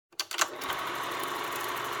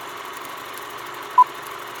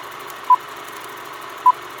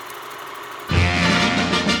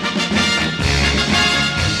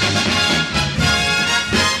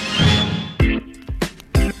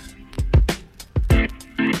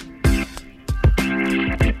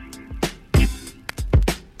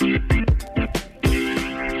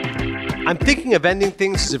Thinking of Ending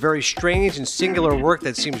Things is a very strange and singular work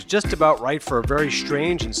that seems just about right for a very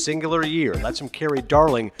strange and singular year. That's from Carrie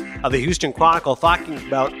Darling of the Houston Chronicle talking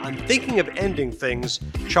about I'm Thinking of Ending Things,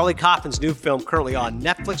 Charlie Kaufman's new film currently on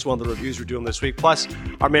Netflix, one of the reviews we're doing this week. Plus,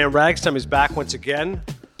 our man Ragstime is back once again.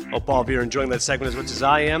 Hope all of you are enjoying that segment as much as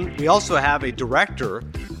I am. We also have a director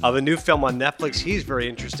of a new film on Netflix. He's very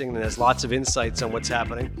interesting and has lots of insights on what's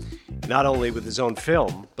happening, not only with his own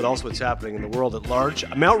film, but also what's happening in the world at large.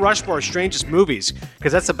 A Mount Rushmore of strangest movies,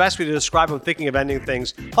 because that's the best way to describe I'm Thinking of Ending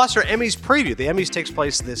Things. Plus our Emmys preview. The Emmys takes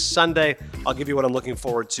place this Sunday. I'll give you what I'm looking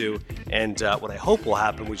forward to and what I hope will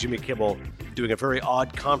happen with Jimmy Kimmel doing a very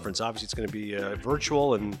odd conference. Obviously, it's going to be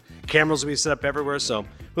virtual and cameras will be set up everywhere, so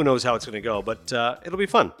who knows how it's going to go, but it'll be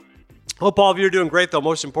fun. Hope all of you are doing great, though.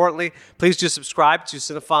 Most importantly, please do subscribe to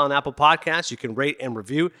Cinephile on Apple Podcasts. You can rate and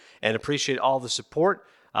review and appreciate all the support.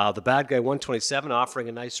 The Bad Guy 127 offering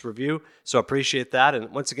a nice review, so appreciate that.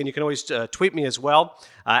 And once again, you can always tweet me as well,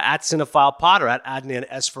 at CinephilePod or at Adnan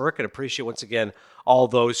Esferk, and appreciate once again all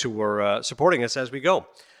those who are supporting us as we go.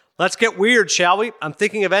 Let's get weird, shall we? I'm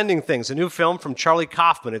Thinking of Ending Things, a new film from Charlie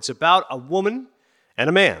Kaufman. It's about a woman and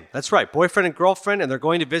a man. That's right, boyfriend and girlfriend, and they're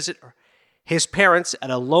going to visit his parents at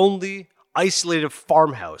a lonely, isolated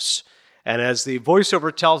farmhouse. And as the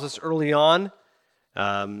voiceover tells us early on,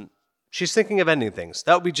 she's thinking of ending things.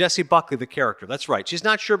 That would be Jessie Buckley, the character. That's right. She's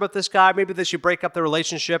not sure about this guy. Maybe they should break up their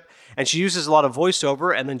relationship. And she uses a lot of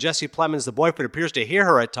voiceover. And then Jesse Plemons, the boyfriend, appears to hear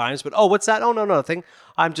her at times. But, oh, what's that? Oh, no, nothing.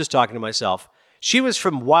 I'm just talking to myself. She was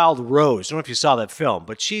from Wild Rose. I don't know if you saw that film.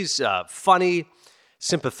 But she's funny,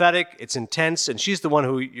 sympathetic. It's intense. And she's the one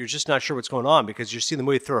who you're just not sure what's going on because you're seeing the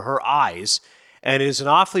movie through her eyes. And it is an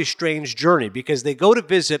awfully strange journey because they go to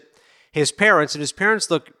visit his parents. And his parents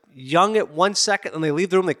look young at 1 second, and they leave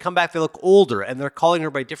the room, they come back, they look older, and they're calling her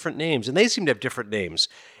by different names, and they seem to have different names.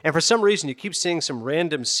 And for some reason, you keep seeing some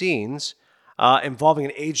random scenes involving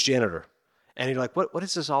an aged janitor. And you're like, what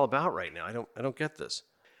is this all about right now? I don't get this.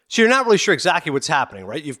 So you're not really sure exactly what's happening,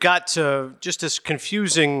 right? You've got just this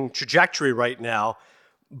confusing trajectory right now.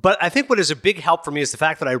 But I think what is a big help for me is the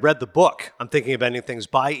fact that I read the book, I'm Thinking of Ending Things,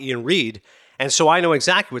 by Ian Reid. And so I know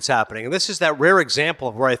exactly what's happening. And this is that rare example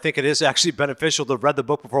of where I think it is actually beneficial to have read the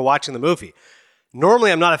book before watching the movie.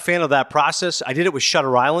 Normally, I'm not a fan of that process. I did it with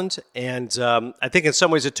Shutter Island. And I think in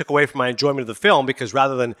some ways it took away from my enjoyment of the film because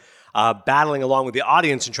rather than battling along with the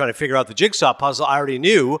audience and trying to figure out the jigsaw puzzle, I already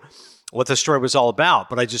knew what the story was all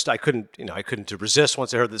about. But I couldn't resist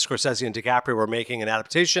once I heard that Scorsese and DiCaprio were making an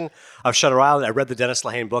adaptation of Shutter Island. I read the Dennis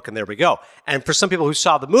Lehane book, and there we go. And for some people who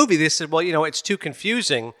saw the movie, they said, well, it's too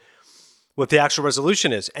confusing what the actual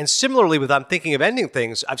resolution is. And similarly with I'm Thinking of Ending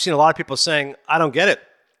Things, I've seen a lot of people saying, I don't get it.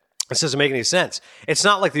 This doesn't make any sense. It's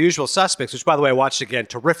not like The Usual Suspects, which, by the way, I watched again.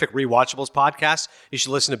 Terrific Rewatchables podcast. You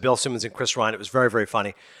should listen to Bill Simmons and Chris Ryan. It was very, very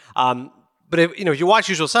funny. But if you watch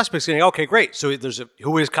Usual Suspects, you're okay, great. So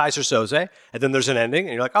who is Kaiser Soze? And then there's an ending,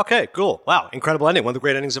 and you're like, okay, cool. Wow, incredible ending. One of the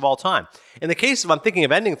great endings of all time. In the case of I'm Thinking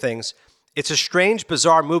of Ending Things, it's a strange,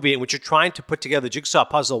 bizarre movie in which you're trying to put together the jigsaw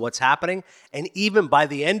puzzle of what's happening. And even by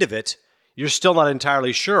the end of it, you're still not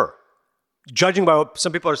entirely sure, judging by what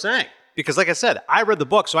some people are saying. Because like I said, I read the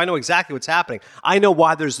book, so I know exactly what's happening. I know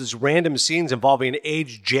why there's these random scenes involving an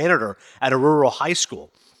aged janitor at a rural high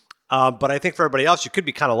school. But I think for everybody else, you could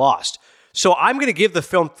be kind of lost. So I'm going to give the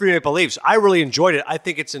film 3 Maple Leafs. I really enjoyed it. I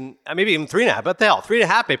think it's maybe even 3.5. What the hell?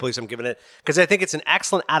 3.5 Maple Leafs I'm giving it because I think it's an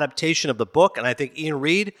excellent adaptation of the book. And I think Ian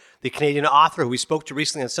Reid, the Canadian author who we spoke to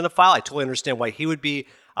recently on Cinephile, I totally understand why he would be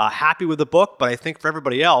happy with the book. But I think for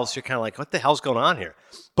everybody else, you're kind of like, what the hell's going on here?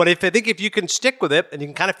 But I think if you can stick with it and you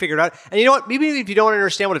can kind of figure it out, and you know what? Maybe if you don't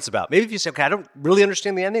understand what it's about, maybe if you say, okay, I don't really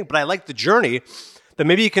understand the ending, but I like the journey, then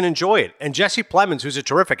maybe you can enjoy it. And Jesse Plemons, who's a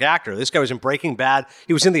terrific actor, this guy was in Breaking Bad.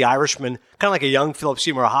 He was in The Irishman, kind of like a young Philip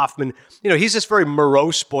Seymour Hoffman. He's this very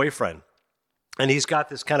morose boyfriend. And he's got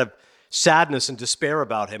this kind of sadness and despair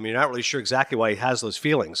about him. You're not really sure exactly why he has those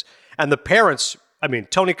feelings. And the parents,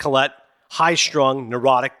 Toni Collette, high-strung,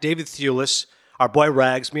 neurotic, David Thewlis, our boy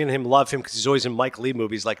Rags, me and him love him because he's always in Mike Leigh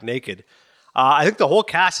movies like Naked. I think the whole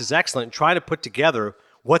cast is excellent trying to put together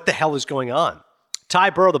what the hell is going on.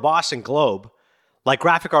 Ty Burrow, the Boston Globe, like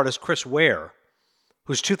graphic artist Chris Ware,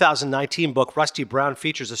 whose 2019 book Rusty Brown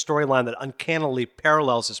features a storyline that uncannily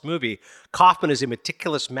parallels this movie, Kaufman is a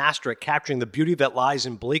meticulous master at capturing the beauty that lies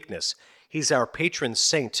in bleakness. He's our patron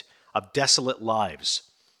saint of desolate lives.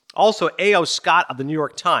 Also, A.O. Scott of the New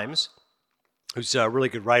York Times, who's a really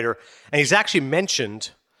good writer, and he's actually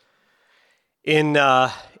mentioned in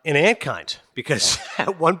Antkind, because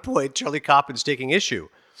at one point Charlie Kaufman's taking issue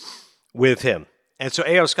with him. And so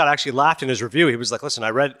A.O. Scott actually laughed in his review. He was like, listen,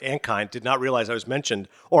 I read Antkind, did not realize I was mentioned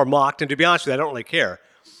or mocked, and to be honest with you, I don't really care.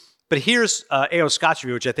 But here's A.O. Scott's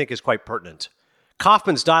review, which I think is quite pertinent.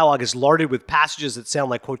 Kaufman's dialogue is larded with passages that sound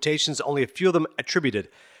like quotations, only a few of them attributed.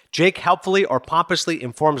 Jake helpfully or pompously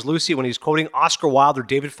informs Lucy when he's quoting Oscar Wilde or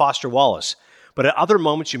David Foster Wallace. But at other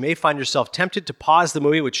moments, you may find yourself tempted to pause the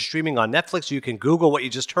movie, which is streaming on Netflix, so you can Google what you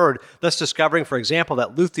just heard, thus discovering, for example,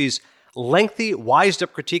 that Lucy's lengthy,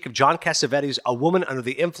 wised-up critique of John Cassavetes' A Woman Under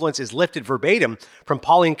the Influence is lifted verbatim from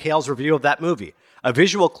Pauline Kael's review of that movie. A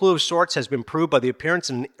visual clue of sorts has been proved by the appearance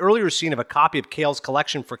in an earlier scene of a copy of Kael's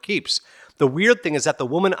collection for keeps. The weird thing is that the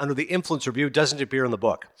Woman Under the Influence review doesn't appear in the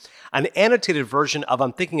book. An annotated version of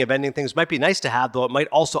I'm Thinking of Ending Things might be nice to have, though it might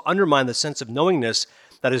also undermine the sense of knowingness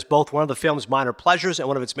that is both one of the film's minor pleasures and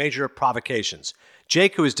one of its major provocations.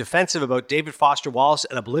 Jake, who is defensive about David Foster Wallace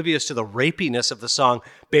and oblivious to the rapiness of the song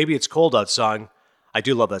Baby It's Cold Outside, I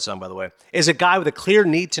do love that song, by the way, is a guy with a clear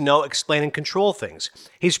need to know, explain, and control things.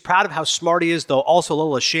 He's proud of how smart he is, though also a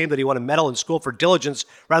little ashamed that he won a medal in school for diligence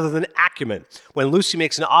rather than acumen. When Lucy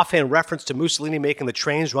makes an offhand reference to Mussolini making the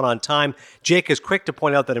trains run on time, Jake is quick to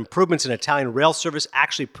point out that improvements in Italian rail service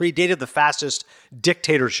actually predated the fascist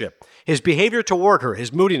dictatorship. His behavior toward her,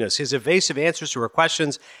 his moodiness, his evasive answers to her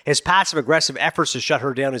questions, his passive-aggressive efforts to shut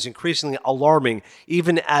her down is increasingly alarming,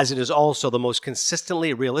 even as it is also the most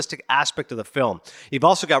consistently realistic aspect of the film. You've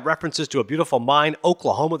also got references to A Beautiful Mind,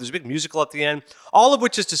 Oklahoma, there's a big musical at the end, all of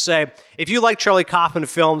which is to say, if you like Charlie Kaufman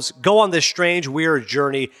films, go on this strange, weird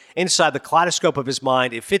journey inside the kaleidoscope of his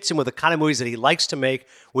mind. It fits in with the kind of movies that he likes to make,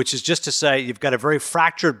 which is just to say you've got a very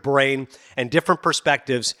fractured brain and different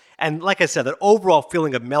perspectives, and like I said, that overall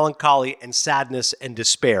feeling of melancholy and sadness and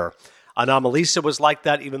despair. Anomalisa was like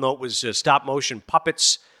that, even though it was stop-motion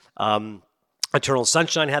puppets. Eternal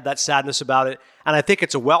Sunshine had that sadness about it. And I think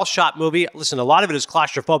it's a well-shot movie. Listen, a lot of it is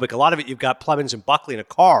claustrophobic. A lot of it, you've got Plemons and Buckley in a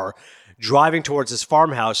car driving towards this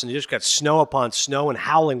farmhouse, and you just got snow upon snow and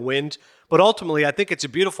howling wind. But ultimately, I think it's a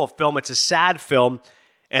beautiful film. It's a sad film,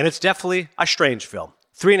 and it's definitely a strange film.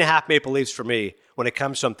 3.5 Maple Leafs for me when it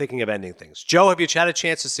comes to I'm Thinking of Ending Things. Joe, have you had a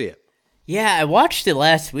chance to see it? Yeah, I watched it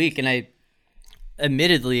last week, and I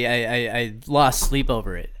lost sleep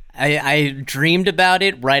over it. I dreamed about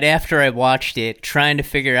it right after I watched it, trying to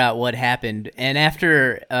figure out what happened. And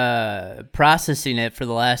after processing it for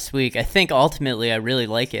the last week, I think ultimately I really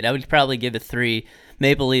like it. I would probably give it 3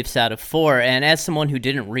 Maple Leafs out of 4. And as someone who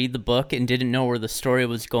didn't read the book and didn't know where the story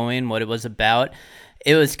was going, what it was about,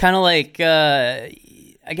 it was kind of like,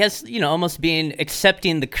 I guess, almost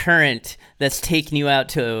accepting the current that's taking you out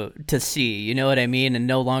to sea, you know what I mean, and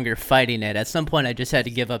no longer fighting it. At some point, I just had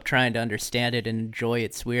to give up trying to understand it and enjoy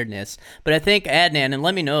its weirdness. But I think, Adnan, and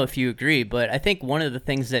let me know if you agree, but I think one of the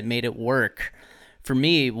things that made it work for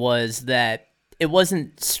me was that it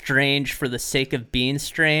wasn't strange for the sake of being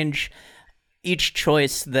strange. Each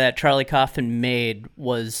choice that Charlie Kaufman made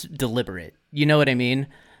was deliberate. You know what I mean?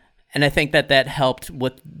 And I think that helped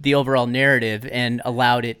with the overall narrative and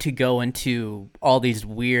allowed it to go into all these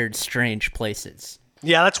weird, strange places.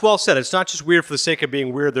 Yeah, that's well said. It's not just weird for the sake of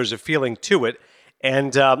being weird. There's a feeling to it.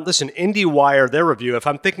 And listen, IndieWire, their review, if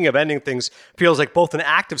I'm Thinking of Ending Things, feels like both an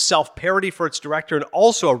act of self-parody for its director and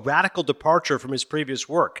also a radical departure from his previous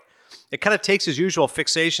work. It kind of takes his usual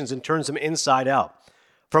fixations and turns them inside out.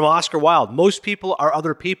 From Oscar Wilde, most people are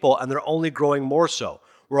other people and they're only growing more so.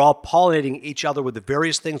 We're all pollinating each other with the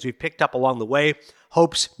various things we've picked up along the way.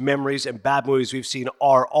 Hopes, memories, and bad movies we've seen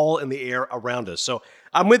are all in the air around us. So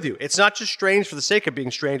I'm with you. It's not just strange for the sake of being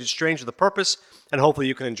strange. It's strange with a purpose, and hopefully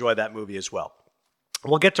you can enjoy that movie as well.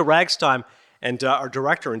 We'll get to Ragstime and our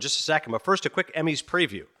director in just a second, but first a quick Emmys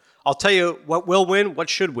preview. I'll tell you what will win, what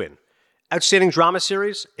should win. Outstanding drama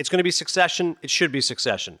series, it's going to be Succession. It should be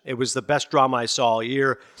Succession. It was the best drama I saw all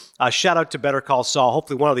year. Shout out to Better Call Saul.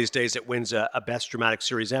 Hopefully one of these days it wins a Best Dramatic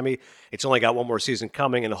Series Emmy. It's only got one more season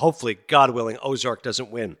coming, and hopefully, God willing, Ozark doesn't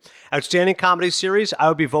win. Outstanding comedy series, I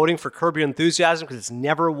would be voting for Curb Your Enthusiasm because it's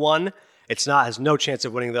never won. Has no chance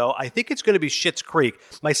of winning, though. I think it's going to be Schitt's Creek.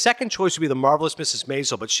 My second choice would be The Marvelous Mrs.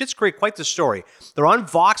 Maisel, but Schitt's Creek, quite the story. They're on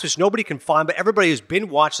Vox, which nobody can find, but everybody has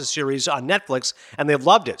binge-watched the series on Netflix, and they've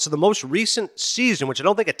loved it. So the most recent season, which I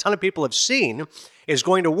don't think a ton of people have seen, is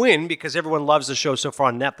going to win because everyone loves the show so far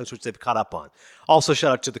on Netflix, which they've caught up on. Also,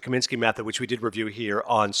 shout out to The Kaminsky Method, which we did review here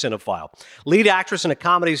on Cinephile. Lead actress in a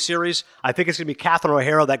comedy series, I think it's going to be Catherine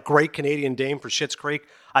O'Hara, that great Canadian dame for Schitt's Creek.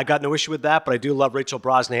 I got no issue with that, but I do love Rachel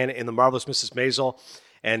Brosnahan in The Marvelous Mrs. Maisel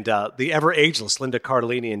and the ever-ageless Linda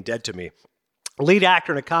Cardellini in Dead to Me. Lead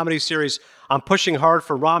actor in a comedy series, I'm pushing hard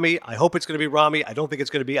for Rami. I hope it's going to be Rami. I don't think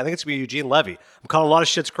it's going to be. I think it's going to be Eugene Levy. I'm calling a lot of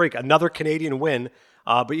Schitt's Creek, another Canadian win.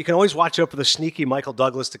 But you can always watch out for the sneaky Michael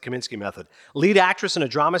Douglas, The Kaminsky Method. Lead actress in a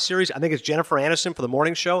drama series, I think it's Jennifer Aniston for The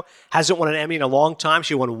Morning Show. Hasn't won an Emmy in a long time.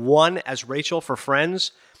 She won one as Rachel for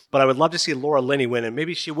Friends. but I would love to see Laura Linney win, and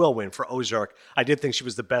maybe she will win for Ozark. I did think she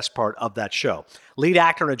was the best part of that show. Lead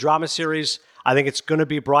actor in a drama series, I think it's going to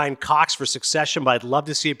be Brian Cox for Succession, but I'd love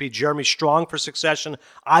to see it be Jeremy Strong for Succession.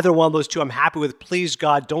 Either one of those two I'm happy with. Please,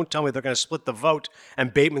 God, don't tell me they're going to split the vote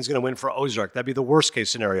and Bateman's going to win for Ozark. That'd be the worst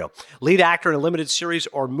case scenario. Lead actor in a limited series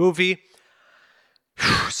or movie,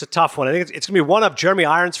 it's a tough one. I think it's going to be one of Jeremy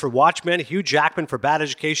Irons for Watchmen, Hugh Jackman for Bad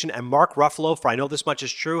Education, and Mark Ruffalo for I Know This Much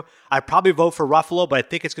Is True. I'd probably vote for Ruffalo, but I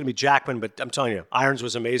think it's going to be Jackman, but I'm telling you, Irons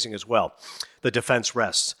was amazing as well. The defense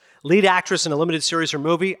rests. Lead actress in a limited series or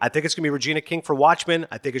movie, I think it's going to be Regina King for Watchmen.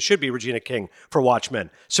 I think it should be Regina King for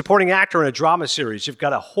Watchmen. Supporting actor in a drama series, you've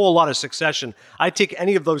got a whole lot of Succession. I'd take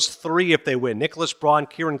any of those three if they win. Nicholas Braun,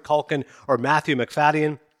 Kieran Culkin, or Matthew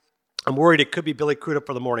McFadden. I'm worried it could be Billy Crudup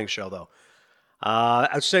for the morning show, though.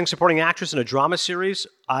 Outstanding supporting actress in a drama series,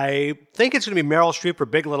 I think it's going to be Meryl Streep for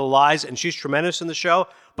Big Little Lies, and she's tremendous in the show,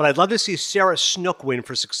 but I'd love to see Sarah Snook win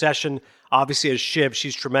for Succession. Obviously, as Shiv,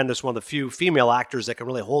 she's tremendous, one of the few female actors that can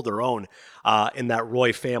really hold their own in that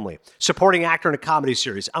Roy family. Supporting actor in a comedy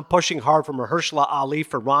series, I'm pushing hard for Mahershala Ali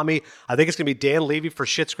for Rami. I think it's going to be Dan Levy for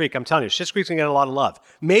Schitt's Creek. I'm telling you, Schitt's Creek's going to get a lot of love.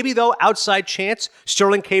 Maybe, though, outside chance,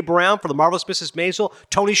 Sterling K. Brown for The Marvelous Mrs. Maisel.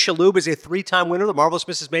 Tony Shalhoub is a 3-time winner, The Marvelous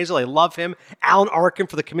Mrs. Maisel. I love him. Alan Arkin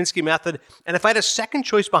for The Kaminsky Method. And if I had a second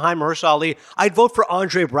choice behind Mahershala Ali, I'd vote for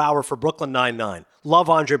Andre Braugher for Brooklyn Nine-Nine.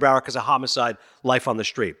 Love Andre Braugher because of Homicide, Life on the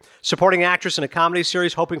Street. Supporting actress in a comedy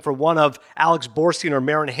series, hoping for one of Alex Borstein or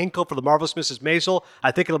Maren Hinkle for The Marvelous Mrs. Maisel.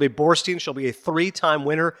 I think it'll be Borstein. She'll be a 3-time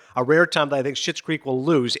winner, a rare time that I think Schitt's Creek will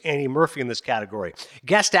lose Annie Murphy in this category.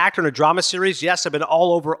 Guest actor in a drama series, yes, I've been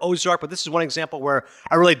all over Ozark, but this is one example where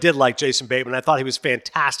I really did like Jason Bateman. I thought he was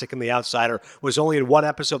fantastic in The Outsider, was only in one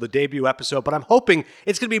episode, the debut episode, but I'm hoping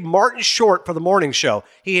it's going to be Martin Short for the morning show.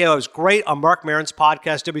 He was great on Mark Maron's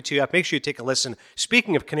podcast, WTF. Make sure you take a listen.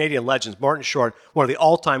 Speaking of Canadian legends, Martin Short, one of the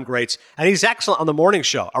all-time greats, and he's excellent on the morning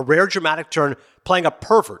show. A rare dramatic turn, playing a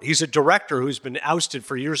pervert. He's a director who's been ousted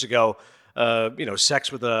for years ago,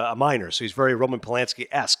 sex with a minor. So he's very Roman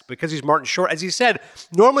Polanski-esque because he's Martin Short. As he said,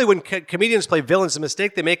 normally when comedians play villains, the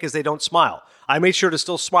mistake they make is they don't smile. I made sure to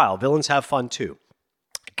still smile. Villains have fun too.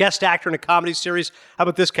 Guest actor in a comedy series. How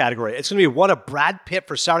about this category? It's going to be one of Brad Pitt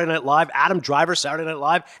for Saturday Night Live, Adam Driver, Saturday Night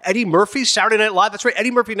Live, Eddie Murphy, Saturday Night Live. That's right,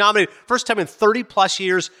 Eddie Murphy nominated. First time in 30-plus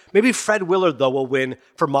years. Maybe Fred Willard, though, will win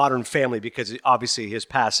for Modern Family because obviously his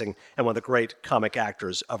passing and one of the great comic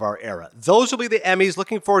actors of our era. Those will be the Emmys.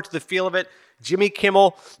 Looking forward to the feel of it. Jimmy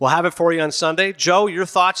Kimmel will have it for you on Sunday. Joe, your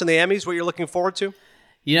thoughts on the Emmys, what you're looking forward to?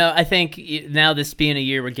 You know, I think now this being a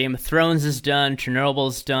year where Game of Thrones is done,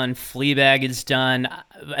 Chernobyl's done, Fleabag is done.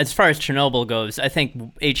 As far as Chernobyl goes, I think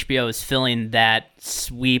HBO is filling that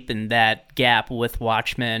sweep and that gap with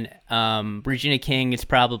Watchmen. Regina King is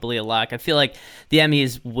probably a lock. I feel like the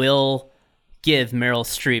Emmys will give Meryl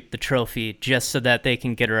Streep the trophy just so that they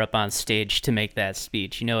can get her up on stage to make that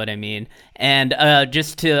speech. You know what I mean? And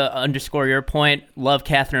just to underscore your point, love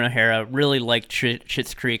Catherine O'Hara. Really liked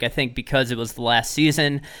Schitt's Creek. I think because it was the last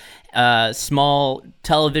season, small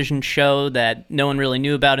television show that no one really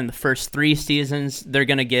knew about in the first 3 seasons, they're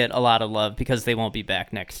going to get a lot of love because they won't be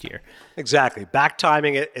back next year. Exactly. Back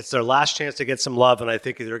timing it. It's their last chance to get some love, and I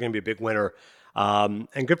think they're going to be a big winner. And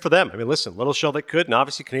good for them. I mean, listen, little show that could, and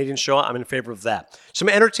obviously Canadian show, I'm in favor of that. Some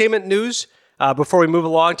entertainment news before we move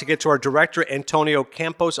along to get to our director, Antonio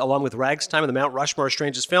Campos, along with Ragtime and the Mount Rushmore of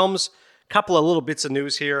Strangest Films. Couple of little bits of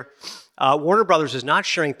news here. Warner Brothers is not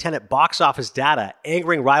sharing Tenet box office data,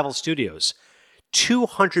 angering rival studios.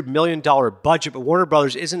 $200 million budget, but Warner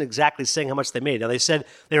Brothers isn't exactly saying how much they made. Now, they said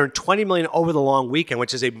they earned $20 million over the long weekend,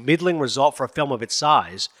 which is a middling result for a film of its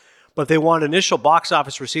size. But they want initial box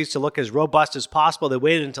office receipts to look as robust as possible. They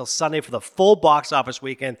waited until Sunday for the full box office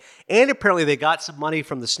weekend. And apparently they got some money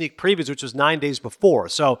from the sneak previews, which was 9 days before.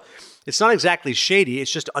 So it's not exactly shady. It's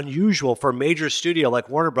just unusual for a major studio like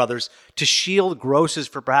Warner Brothers to shield grosses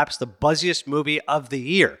for perhaps the buzziest movie of the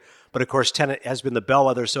year. But of course, Tenet has been the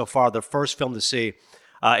bellwether so far, the first film to see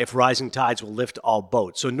if rising tides will lift all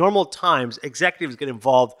boats. So normal times, executives get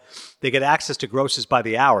involved. They get access to grosses by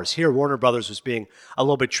the hours. Here, Warner Brothers was being a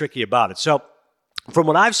little bit tricky about it. So from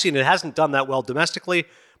what I've seen, it hasn't done that well domestically,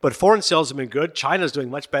 but foreign sales have been good. China's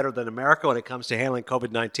doing much better than America when it comes to handling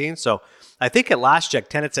COVID-19. So I think at last check,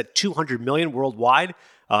 Tenet's at $200 million worldwide.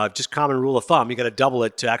 Just common rule of thumb, you got to double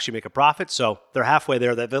it to actually make a profit. So they're halfway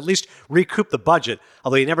there. They've at least recouped the budget,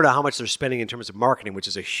 although you never know how much they're spending in terms of marketing, which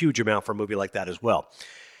is a huge amount for a movie like that as well.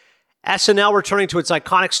 SNL returning to its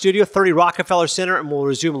iconic studio, 30 Rockefeller Center, and will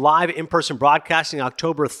resume live in-person broadcasting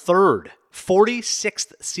October 3rd.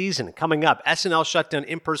 46th season coming up. SNL shut down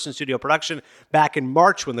in-person studio production back in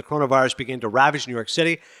March when the coronavirus began to ravage New York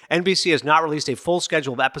City. NBC has not released a full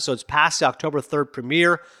schedule of episodes past the October 3rd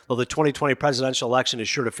premiere, though the 2020 presidential election is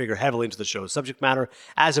sure to figure heavily into the show's subject matter.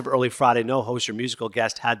 As of early Friday, no host or musical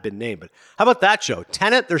guest had been named. But how about that show?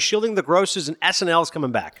 Tenet, they're shielding the grosses, and SNL is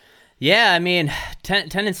coming back. Yeah, I mean,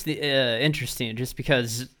 Tenet's interesting just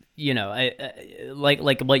because, you know,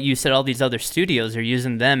 like what you said, all these other studios are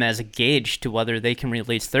using them as a gauge to whether they can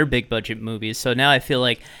release their big budget movies. So now I feel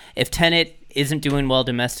like if Tenet isn't doing well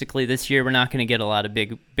domestically this year, we're not going to get a lot of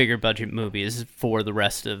bigger budget movies for the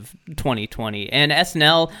rest of 2020. And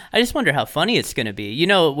SNL, I just wonder how funny it's going to be. You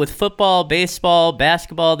know, with football, baseball,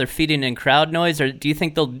 basketball, they're feeding in crowd noise. Or do you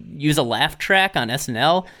think they'll use a laugh track on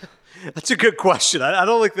SNL? That's a good question. I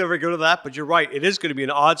don't think they'll ever go to that, but you're right. It is going to be an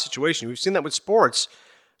odd situation. We've seen that with sports.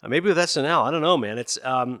 Maybe with SNL. I don't know, man. It's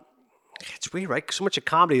weird, right? So much of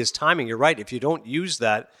comedy is timing. You're right. If you don't use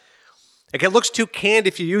that, like, it looks too canned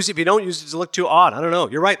if you use it. If you don't use it, does it look too odd? I don't know.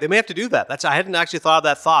 You're right. They may have to do that. I hadn't actually thought of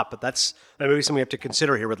that thought, but that's maybe something we have to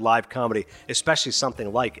consider here with live comedy, especially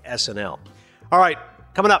something like SNL. All right,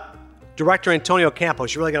 coming up. Director Antonio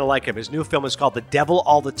Campos. You're really going to like him. His new film is called The Devil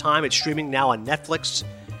All the Time. It's streaming now on Netflix.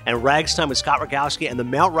 And Ragtime with Scott Rogowski and the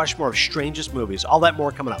Mount Rushmore of strangest movies. All that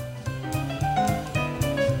more coming up.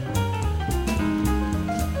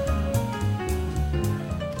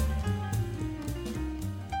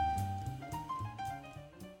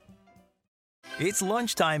 It's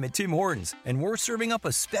lunchtime at Tim Hortons, and we're serving up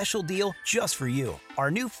a special deal just for you. Our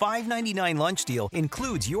new $5.99 lunch deal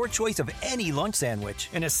includes your choice of any lunch sandwich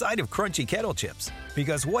and a side of crunchy kettle chips.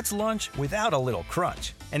 Because what's lunch without a little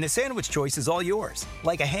crunch? And the sandwich choice is all yours,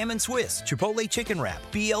 like a ham and Swiss, Chipotle chicken wrap,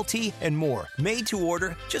 BLT, and more, made to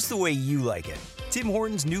order just the way you like it. Tim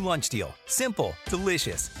Hortons' new lunch deal. Simple,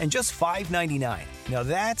 delicious, and just $5.99. Now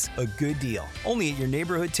that's a good deal. Only at your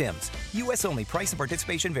neighborhood Tim's. U.S. only. Price and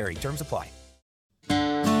participation vary. Terms apply.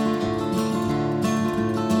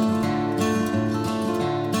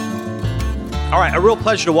 All right, a real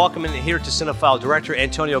pleasure to welcome in here to Cinephile director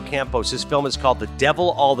Antonio Campos. His film is called The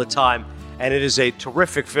Devil All the Time, and it is a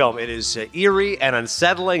terrific film. It is eerie and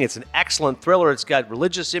unsettling. It's an excellent thriller. It's got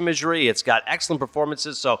religious imagery. It's got excellent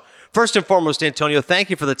performances. So first and foremost, Antonio, thank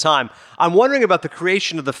you for the time. I'm wondering about the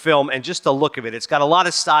creation of the film and just the look of it. It's got a lot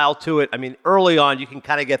of style to it. I mean, early on, you can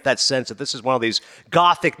kind of get that sense that this is one of these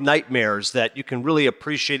gothic nightmares that you can really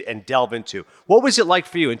appreciate and delve into. What was it like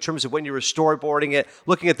for you in terms of when you were storyboarding it,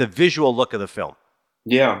 looking at the visual look of the film?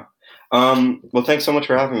 Yeah. Well, thanks so much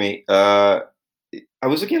for having me. I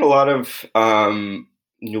was looking at a lot of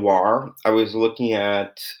noir. I was looking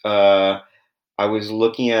at a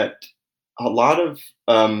lot of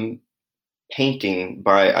painting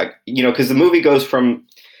by because the movie goes from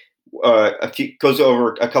goes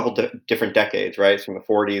over a couple different decades, right? From the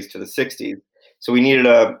 40s to the 60s. So we needed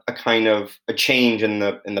a kind of a change in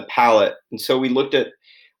the palette, and so we looked at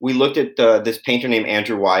this painter named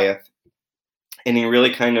Andrew Wyeth, and he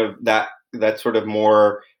really kind of that sort of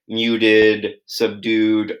more muted,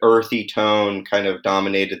 subdued, earthy tone kind of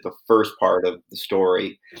dominated the first part of the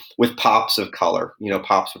story, with pops of color,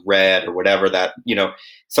 pops of red or whatever that,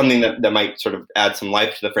 something that might sort of add some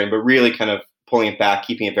life to the frame, but really kind of pulling it back,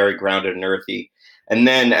 keeping it very grounded and earthy. And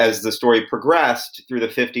then as the story progressed through the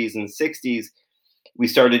 50s and 60s, we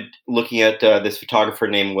started looking at this photographer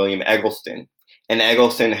named William Eggleston. And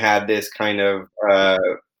Eggleston had this kind of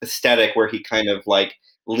aesthetic where he kind of like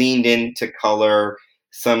leaned into color,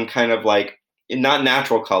 some kind of like not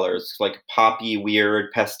natural colors, like poppy,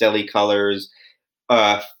 weird, pastel-y colors,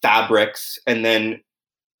 fabrics, and then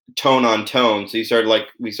tone on tone. So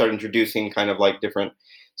we started introducing kind of like different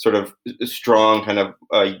sort of strong kind of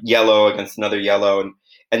yellow against another yellow,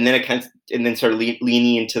 and then started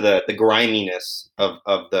leaning into the griminess of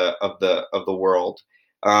the world.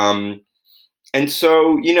 And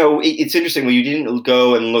so, it's interesting when you didn't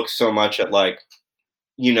go and look so much at like,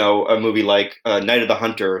 a movie like Night of the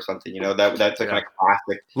Hunter or something, that's a kind of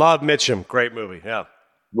classic. Love Mitchum. Great movie. Yeah.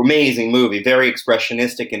 Amazing movie. Very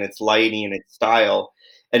expressionistic in its lighting and its style.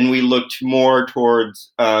 And we looked more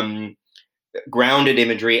towards grounded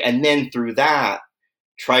imagery. And then through that,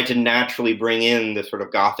 tried to naturally bring in the sort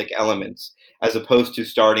of Gothic elements, as opposed to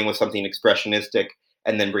starting with something expressionistic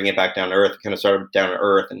and then bring it back down to earth, kind of started down to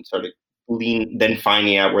earth and started then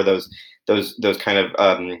finding out where those kind of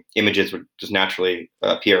images would just naturally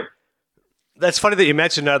appear. That's funny that you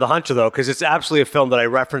mentioned The Hunter, though, because it's absolutely a film that I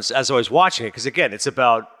referenced as I was watching it. Because again, it's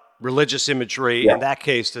about religious imagery. Yeah. In that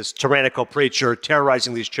case, this tyrannical preacher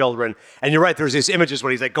terrorizing these children. And you're right, there's these images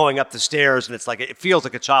when he's like going up the stairs, and it's like it feels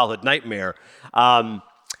like a childhood nightmare.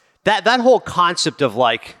 That whole concept of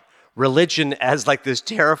like religion as like this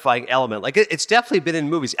terrifying element. Like it's definitely been in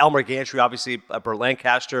movies. Elmer Gantry, obviously, Burt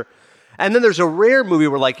Lancaster. And then there's a rare movie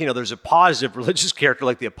where, like, there's a positive religious character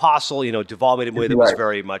like the Apostle, Duvall made a movie that was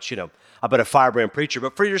very much, about a firebrand preacher.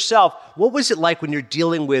 But for yourself, what was it like when you're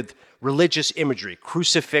dealing with religious imagery,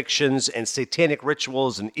 crucifixions and satanic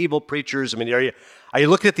rituals and evil preachers? I mean, are you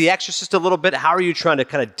looking at The Exorcist a little bit? How are you trying to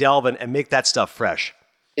kind of delve and make that stuff fresh?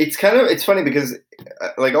 It's funny because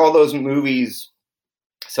like all those movies,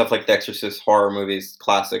 stuff like The Exorcist, horror movies,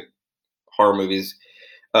 classic horror movies,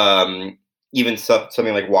 even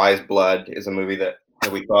something like Wise Blood is a movie that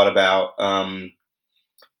we thought about.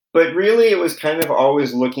 But really, it was kind of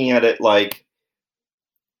always looking at it like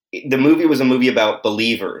the movie was a movie about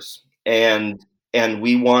believers, and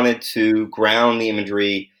we wanted to ground the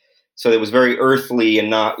imagery so that it was very earthly and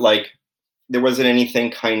not like there wasn't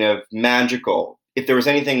anything kind of magical. If there was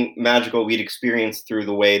anything magical, we'd experience through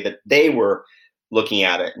the way that they were looking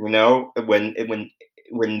at it. When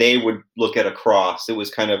they would look at a cross, it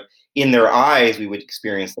was kind of in their eyes we would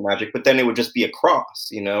experience the magic, but then it would just be a cross,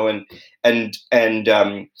 and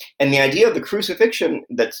the idea of the crucifixion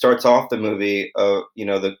that starts off the movie,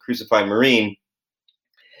 the crucified Marine,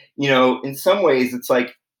 in some ways it's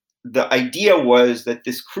like the idea was that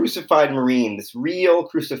this crucified Marine, this real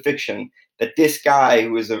crucifixion, that this guy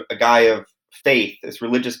who is a guy of faith, this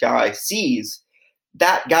religious guy sees,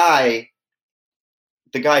 that guy,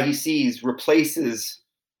 the guy he sees replaces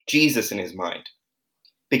Jesus in his mind.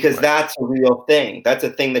 Because that's a real thing. That's a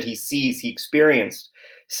thing that he sees. He experienced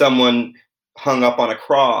someone hung up on a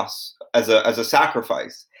cross as a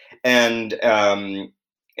sacrifice, and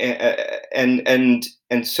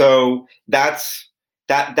so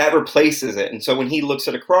that replaces it. And so when he looks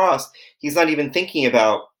at a cross, he's not even thinking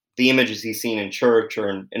about the images he's seen in church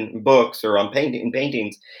or in books or on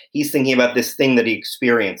paintings. He's thinking about this thing that he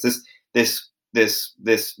experienced. This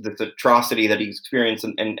atrocity that he experienced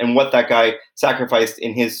and what that guy sacrificed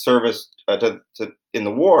in his service in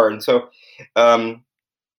the war. And so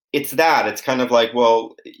it's kind of like,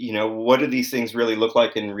 well, what do these things really look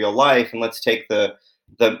like in real life? And let's take the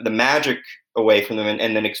magic away from them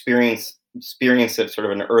and then experience it sort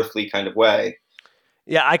of in an earthly kind of way.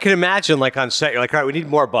 Yeah, I can imagine, like, on set, you're like, all right, we need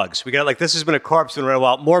more bugs. We got, like, this has been a corpse in a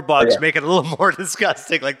while. More bugs, make it a little more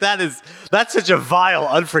disgusting. Like, that's such a vile,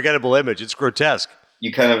 unforgettable image. It's grotesque.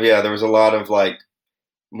 You kind of, there was a lot of, like,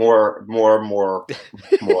 more blood, more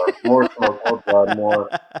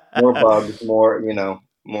bugs, more.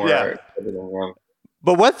 Yeah.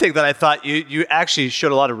 But one thing that I thought you actually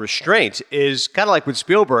showed a lot of restraint is kind of like with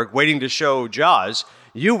Spielberg waiting to show Jaws.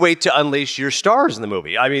 You wait to unleash your stars in the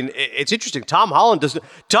movie. I mean, it's interesting. Tom Holland doesn't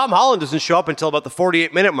show up until about the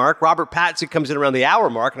 48-minute mark. Robert Pattinson comes in around the hour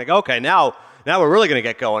mark, and I go, okay, now we're really going to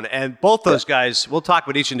get going. And both those guys, we'll talk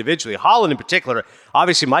about each individually. Holland in particular,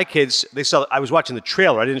 obviously my kids, I was watching the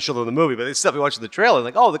trailer. I didn't show them the movie, but they still be watching the trailer.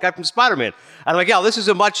 Like, oh, the guy from Spider-Man. And I'm like, yeah, this is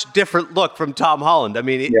a much different look from Tom Holland. I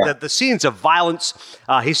mean, the scenes of violence,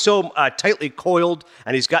 he's so tightly coiled,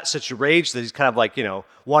 and he's got such rage that he's kind of like,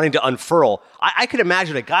 wanting to unfurl. I could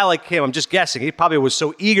imagine a guy like him, I'm just guessing, he probably was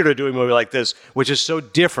so eager to do a movie like this, which is so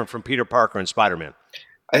different from Peter Parker and Spider-Man.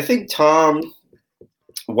 I think Tom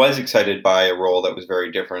was excited by a role that was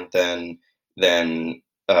very different than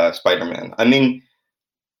Spider-Man. I mean,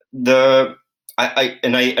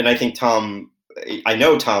 I think Tom, I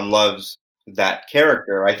know Tom loves that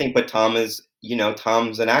character. I think, but Tom is,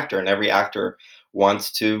 Tom's an actor, and every actor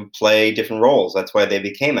wants to play different roles. That's why they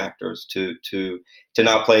became actors, to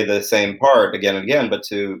not play the same part again and again, but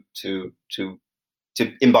to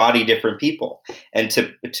embody different people and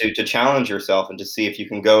to challenge yourself and to see if you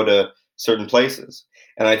can go to certain places.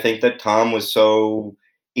 And I think that Tom was so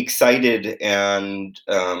excited, and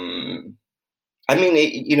he's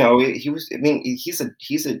a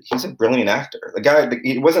brilliant actor. The guy,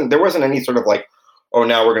 there wasn't any sort of like, oh,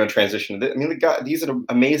 now we're going to transition to this. I mean, the guy, he's an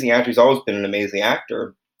amazing actor. He's always been an amazing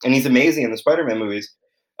actor, and he's amazing in the Spider-Man movies.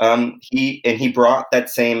 He brought that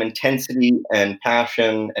same intensity and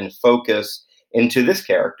passion and focus into this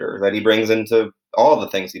character that he brings into all the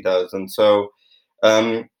things he does. And so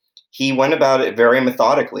he went about it very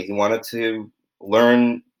methodically. He wanted to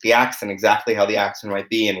learn the accent, exactly how the accent might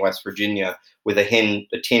be in West Virginia, with a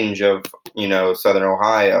tinge of, Southern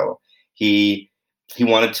Ohio. He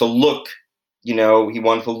wanted to look,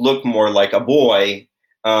 more like a boy.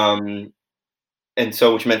 And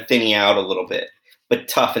so, which meant thinning out a little bit, but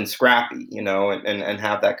tough and scrappy, and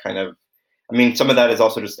have that kind of, some of that is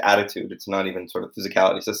also just attitude. It's not even sort of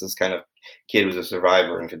physicality. It's just this kind of kid who's a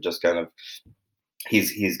survivor and could just kind of,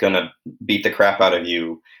 he's going to beat the crap out of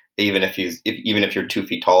you, even if you're 2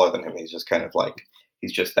 feet taller than him. He's just kind of like,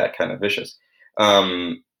 he's just that kind of vicious.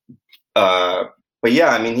 uh, but yeah,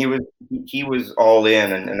 I mean, he was all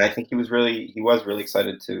in, and I think he was really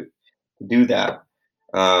excited to do that.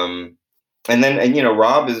 Um, and you know,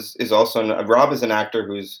 Rob is an actor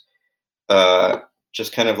who's uh,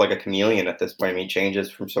 just kind of like a chameleon at this point. I mean, he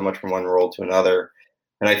changes from so much from one role to another,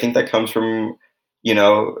 and I think that comes from, you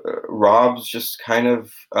know, Rob's just kind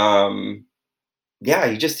of yeah,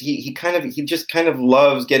 he just kind of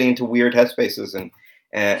loves getting into weird headspaces and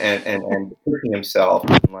pushing himself,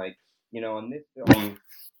 and like, you know, in this film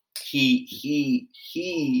he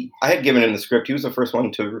I had given him the script. He was the first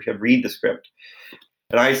one to read the script,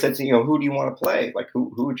 and I said to, you know, who do you want to play? Like,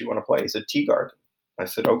 who would you want to play? He said Teagard. I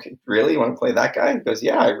said, okay, really? You want to play that guy? He goes,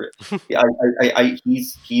 yeah. Yeah,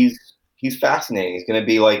 he's fascinating. He's going to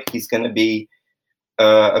be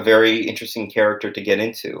a very interesting character to get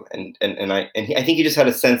into, I think he just had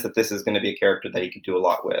a sense that this is going to be a character that he could do a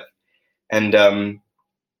lot with, and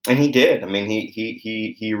he did. I mean,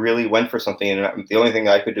 he really went for something, and the only thing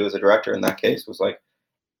I could do as a director in that case was like,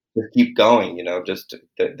 just keep going. You know, just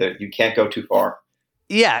you can't go too far.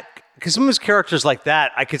 Yeah, because some of his characters like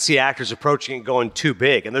that, I could see actors approaching and going too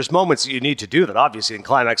big. And there's moments that you need to do that, obviously, in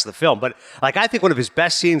climax of the film. But like, I think one of his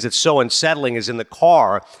best scenes that's so unsettling is in the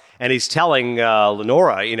car, and he's telling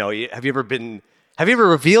Lenora, you know, have you ever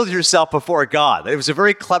revealed yourself before God? It was a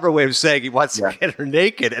very clever way of saying he wants to get her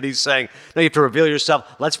naked, and he's saying, no, you have to reveal yourself.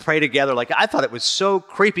 Let's pray together. Like, I thought it was so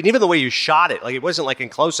creepy. And even the way you shot it, like, it wasn't like in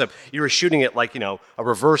close-up. You were shooting it like, you know, a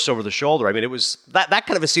reverse over the shoulder. I mean, it was that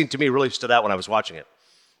kind of a scene to me really stood out when I was watching it.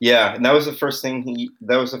 Yeah, and that was the first scene he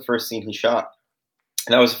shot.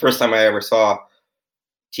 And that was the first time I ever saw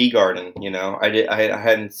Teagard. You know, I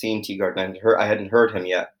hadn't seen Teagard. I hadn't heard him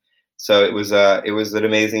yet. So it was an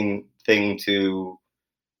amazing thing to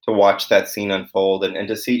watch that scene unfold, and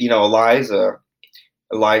to see, you know, Eliza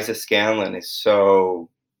Scanlon is so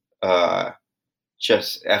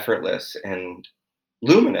just effortless and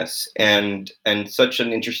luminous, and such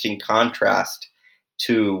an interesting contrast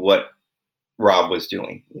to what Rob was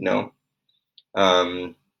doing, you know,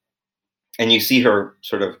 and you see her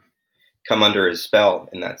sort of come under his spell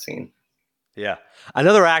in that scene. Yeah.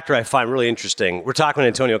 Another actor I find really interesting, we're talking to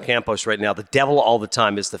Antonio Campos right now. The Devil All the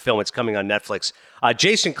Time is the film. It's coming on Netflix.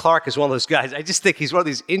 Jason Clarke is one of those guys. I just think he's one of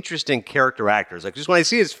these interesting character actors. Like, just when I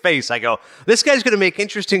see his face, I go, this guy's going to make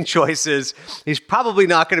interesting choices. He's probably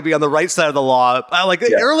not going to be on the right side of the law.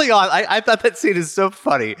 Early on, I thought that scene is so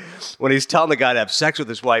funny when he's telling the guy to have sex with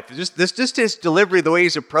his wife. Just his delivery, the way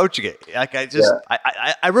he's approaching it. Like,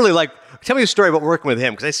 I really like. Tell me a story about working with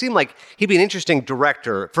him, because I seem like he'd be an interesting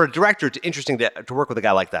director. For a director, it's interesting to work with a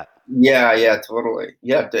guy like that. Yeah, totally.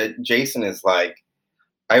 Yeah, Jason is like,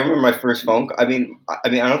 I remember my first phone call. I mean, I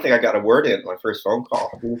don't think I got a word in my first phone call.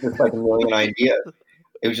 It was just like a million ideas.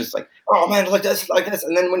 It was just like, oh man, like this.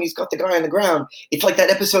 And then when he's got the guy on the ground, it's like that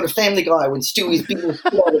episode of Family Guy when Stewie's beating his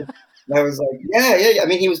head. And I was like, yeah. I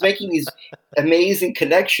mean, he was making these amazing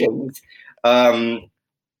connections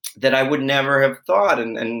that I would never have thought,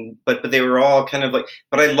 but they were all kind of like.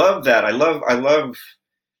 But I love that. I love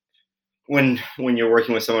when you're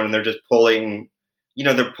working with someone and they're just pulling. You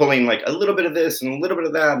know, they're pulling like a little bit of this and a little bit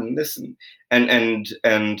of that and this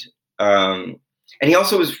and he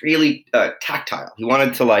also was really tactile. He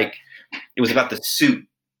wanted to, like, it was about the suit.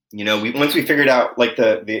 You know, once we figured out, like,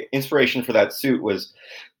 the inspiration for that suit was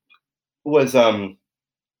Mickey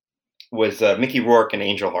Rourke and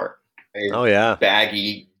Angel Heart. Oh yeah,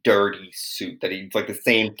 baggy, dirty suit that he's like the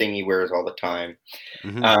same thing he wears all the time.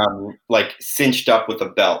 Like cinched up with a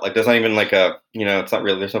belt. Like there's not even like a, you know, it's not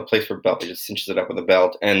really, there's no place for a belt. He just cinches it up with a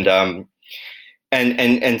belt. And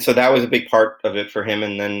so that was a big part of it for him.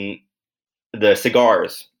 And then the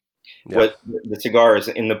cigars, what the cigars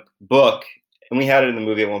in the book, and we had it in the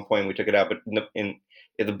movie at one point, we took it out, but in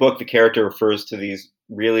the book, the character refers to these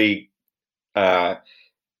really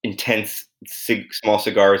intense small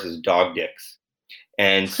cigars as dog dicks.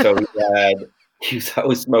 And so he was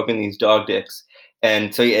always smoking these dog dicks.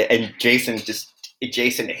 And so,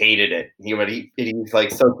 Jason hated it. He was like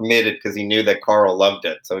so committed because he knew that Carl loved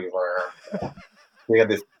it. So he had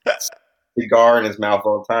this cigar in his mouth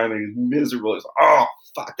all the time, and he was miserable. He's like, oh,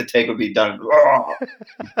 fuck, the take would be done. Oh.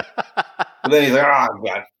 And then he's like, oh,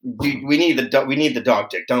 God, we need the dog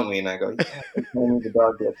dick, don't we? And I go, yeah, we need the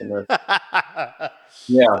dog dick. And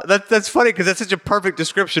yeah. That's funny because that's such a perfect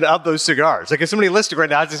description of those cigars. Like if somebody listening right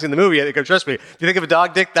now hasn't seen the movie, they go, trust me, if you think of a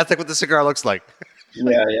dog dick, that's like what the cigar looks like.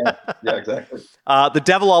 Yeah, exactly. The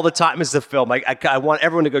Devil All the Time is the film. I want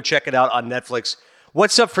everyone to go check it out on Netflix.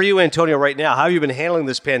 What's up for you, Antonio, right now? How have you been handling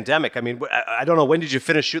this pandemic? I mean, I don't know, when did you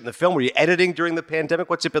finish shooting the film? Were you editing during the pandemic?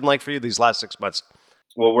 What's it been like for you these last 6 months?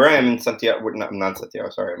 Well, where I am in Santiago, not Santiago,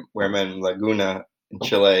 sorry, where I'm in Laguna, in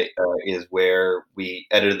Chile is where we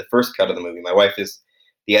edited the first cut of the movie. My wife is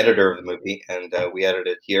the editor of the movie, and we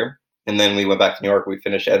edited here. And then we went back to New York. We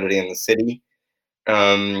finished editing in the city.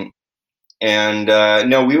 No,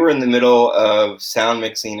 we were in the middle of sound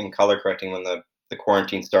mixing and color correcting when the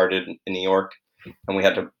quarantine started in New York, and we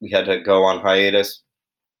had to go on hiatus.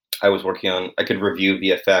 I could review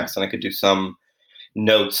VFX and I could do some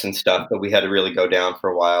notes and stuff, but we had to really go down for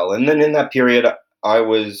a while. And then in that period, I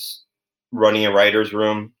was running a writer's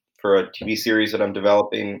room for a TV series that I'm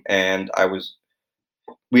developing, and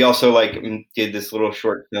we also did this little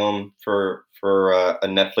short film for a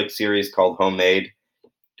Netflix series called Homemade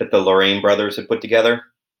that the Lorraine brothers had put together.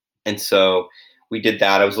 And so we did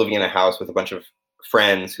that. I was living in a house with a bunch of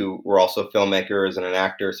friends who were also filmmakers and an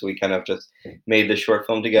actor. So we kind of just made this short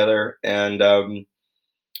film together. And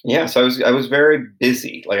so I was very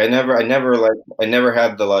busy. I never had I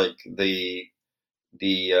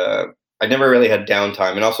never really had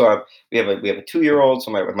downtime. And also we have a 2-year-old.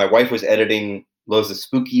 So my wife was editing Loads of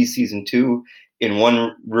Spooky season 2 in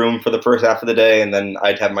one room for the first half of the day, and then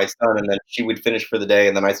I'd have my son, and then she would finish for the day,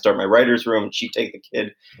 and then I'd start my writer's room, and she'd take the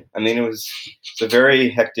kid. I mean, it's a very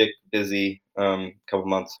hectic, busy couple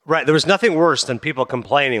months. Right. There was nothing worse than people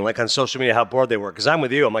complaining, on social media, how bored they were. Because I'm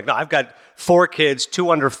with you. I'm like, no, I've got 4 kids, 2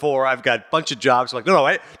 under 4. I've got a bunch of jobs. I'm like,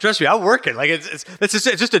 no, trust me, I'm working. It's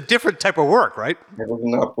just a different type of work, right? I was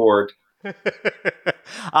not bored.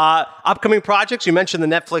 Upcoming projects. You mentioned the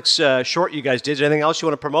Netflix short you guys did. Is there anything else you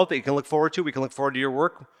want to promote that you can look forward to? We can look forward to your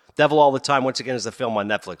work. Devil All the Time, once again, is the film on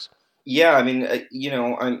Netflix. Yeah, I mean,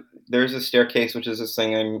 there's a Staircase, which is this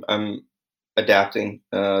thing I'm adapting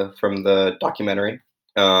from the documentary,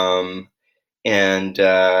 and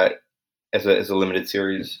as a limited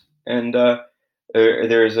series. And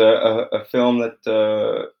there's a film that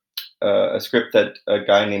a script that a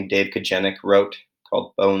guy named Dave Kojenik wrote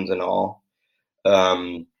called Bones and All,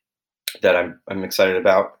 that I'm excited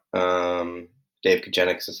about. Dave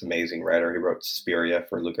Kojenik is this amazing writer. He wrote Suspiria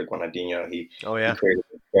for Luca Guadagnino. He created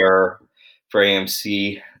Terror for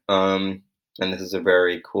AMC, and this is a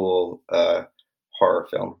very cool horror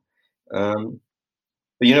film.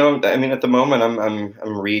 But I mean, at the moment,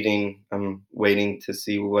 I'm reading. I'm waiting to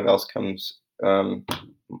see what else comes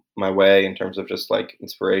my way in terms of just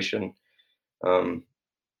inspiration.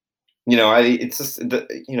 It's just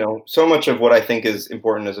so much of what I think is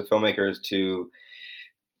important as a filmmaker is to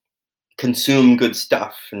consume good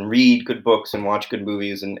stuff and read good books and watch good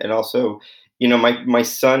movies. And also, my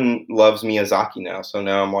son loves Miyazaki now. So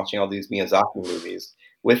now I'm watching all these Miyazaki movies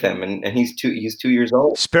with him, and he's 2 years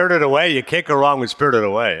old. Spirited Away. You can't go wrong with Spirited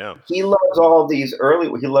Away. Yeah. He loves all these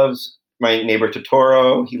he loves My Neighbor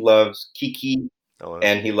Totoro. He loves Kiki,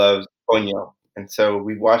 and he loves Ponyo. And so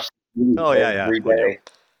we watched every day.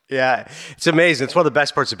 Yeah, it's amazing. It's one of the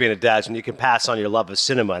best parts of being a dad, when you can pass on your love of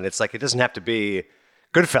cinema, and it's it doesn't have to be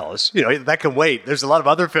Goodfellas. That can wait. There's a lot of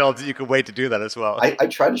other films that you can wait to do that as well. I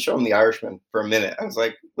tried to show him The Irishman for a minute. I was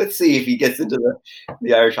like, let's see if he gets into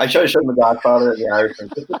the Irish. I tried to show him The Godfather and The Irishman,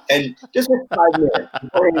 and just for 5 minutes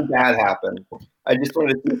before anything bad happened. I just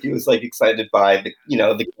wanted to see if he was excited by the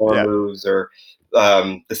camera moves or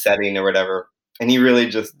the setting or whatever. And he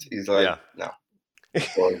really he's like, no.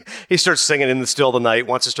 He starts singing In the Still of the Night,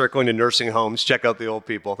 wants to start going to nursing homes, check out the old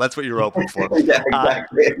people. That's what you're hoping for. Yeah,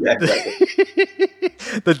 exactly.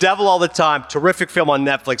 The Devil All the Time, terrific film on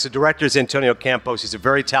Netflix. The director is Antonio Campos. He's a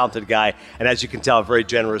very talented guy, and as you can tell, a very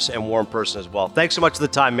generous and warm person as well. Thanks so much for the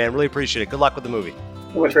time, man. Really appreciate it. Good luck with the movie. Thank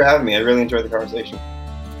you so much for having me. I really enjoyed the conversation.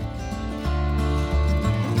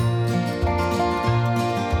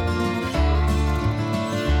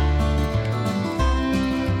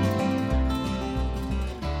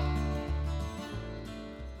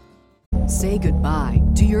 Say goodbye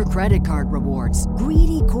to your credit card rewards.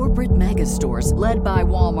 Greedy corporate mega stores, led by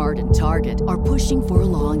Walmart and Target, are pushing for a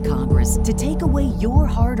law in Congress to take away your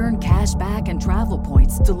hard-earned cash back and travel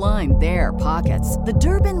points to line their pockets. The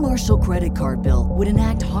Durbin-Marshall credit card bill would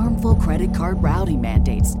enact harmful credit card routing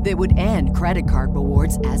mandates that would end credit card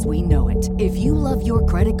rewards as we know it. If you love your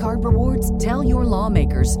credit card rewards, tell your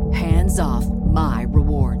lawmakers, hands off my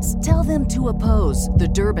rewards. Tell them to oppose the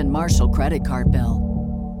Durbin-Marshall credit card bill.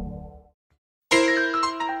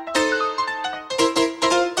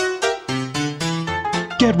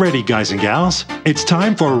 Get ready, guys and gals. It's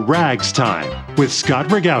time for Rags Time with Scott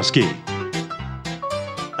Rogowski.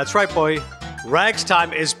 That's right, boy. Rags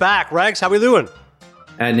Time is back. Rags, how we doing?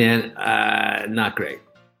 And then, not great.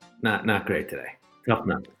 Not great today. Tough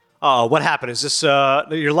night. Oh, what happened? Is this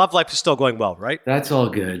your love life is still going well, right? That's all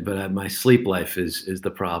good, but my sleep life is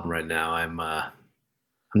the problem right now. I'm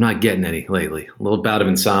not getting any lately. A little bout of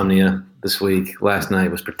insomnia. this week. Last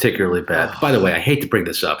night was particularly bad. By the way, I hate to bring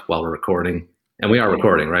this up while we're recording, and we are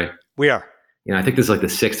recording, right? We are. I think this is like the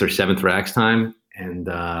 6th or 7th Rags time, and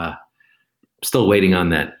I'm still waiting on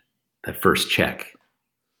that first check.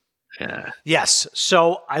 Yeah. Yes.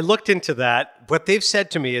 So I looked into that. What they've said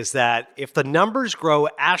to me is that if the numbers grow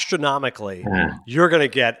astronomically, you're going to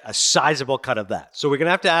get a sizable cut of that. So we're going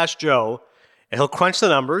to have to ask Joe, and he'll crunch the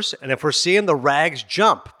numbers. And if we're seeing the Rags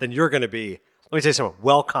jump, then you're going to be, let me tell you something,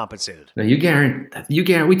 well compensated. Now you guarantee.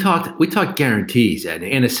 We talked guarantees and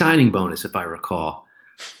a signing bonus, if I recall.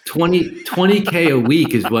 20K a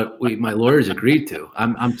week is what my lawyers agreed to.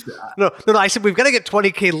 No. I said we've got to get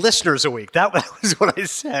 20K listeners a week. That was what I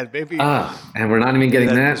said. Maybe. And we're not even getting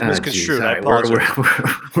that. Misconstrued. I apologize.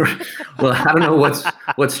 Well, I don't know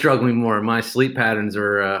what's struggling more, my sleep patterns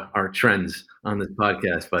or our trends on this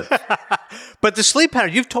podcast, but the sleep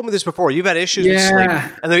pattern. You've told me this before. You've had issues with sleep,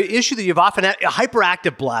 and the issue that you've often had a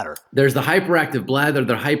hyperactive bladder. There's the hyperactive bladder,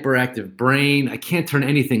 the hyperactive brain. I can't turn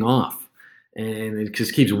anything off. And it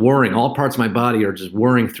just keeps whirring. All parts of my body are just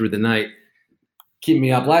whirring through the night, keeping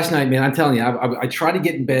me up. Last night, man, I'm telling you, I tried to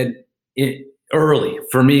get in bed early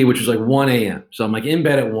for me, which was like 1 a.m. So I'm like in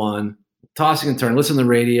bed at 1, tossing and turning, listening to the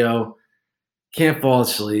radio, can't fall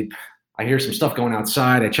asleep. I hear some stuff going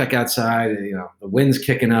outside. I check outside, and, the wind's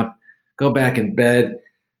kicking up, go back in bed,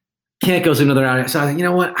 can't go to another hour. So I think, you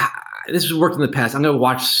know what? This has worked in the past. I'm going to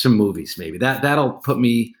watch some movies maybe. That'll put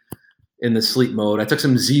me in the sleep mode. I took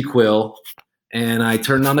some ZzzQuil and I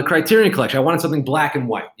turned on the Criterion Collection. I wanted something black and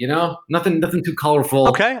white, nothing too colorful.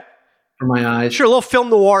 Okay. For my eyes. Sure, a little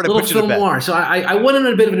film noir to put you to bed. Noir. So I went on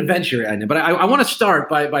a bit of an adventure, but I want to start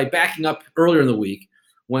by backing up earlier in the week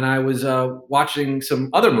when I was watching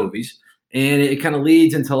some other movies, and it kind of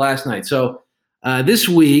leads into last night. So this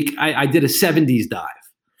week I did a 70s dive,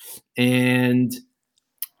 and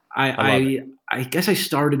I guess I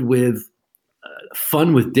started with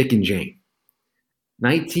Fun with Dick and Jane.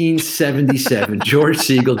 1977, George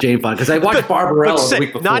Segal, Jane Fonda. Because I watched Barbarella the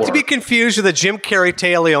week before. Not to be confused with the Jim Carrey,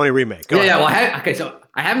 Téa Leoni remake. Go ahead. Well, so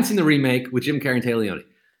I haven't seen the remake with Jim Carrey and Téa Leoni.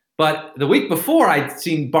 But the week before, I'd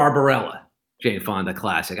seen Barbarella, Jane Fonda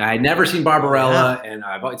classic. I had never seen Barbarella, and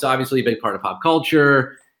it's obviously a big part of pop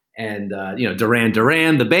culture. And, Duran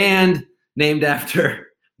Duran, the band, named after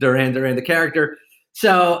Duran Duran, the character.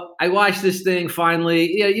 So I watched this thing finally.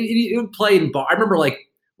 It played in bar. I remember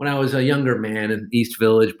when I was a younger man in East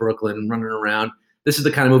Village, Brooklyn, running around. This is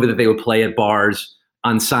the kind of movie that they would play at bars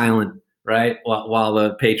on silent, right? While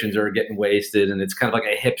the patrons are getting wasted. And it's kind of like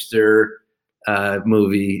a hipster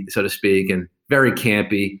movie, so to speak, and very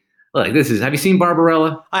campy. Have you seen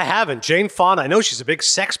Barbarella? I haven't. Jane Fonda, I know she's a big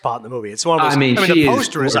sex pot in the movie. It's one of those, the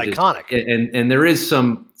poster is iconic. And there is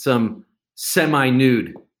some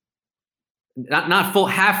semi-nude. Not full,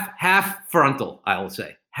 half frontal, I will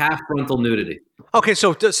say. Half frontal nudity. Okay,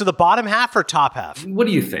 so the bottom half or top half? What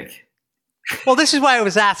do you think? Well, this is why I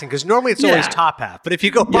was asking, because normally it's always top half. But if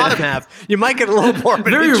you go bottom half, you might get a little more.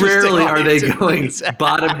 Very rarely are they going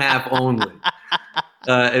bottom half only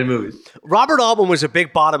in movies. Robert Altman was a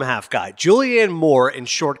big bottom half guy. Julianne Moore in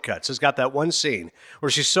Shortcuts has got that one scene where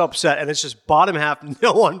she's so upset, and it's just bottom half,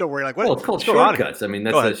 no underwear. What? Well, it's called Shortcuts.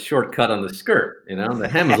 That's a shortcut on the skirt. The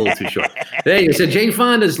hem is a little too short. There you go. So Jane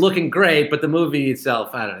Fonda's looking great, but the movie itself,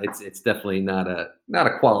 I don't know. It's definitely not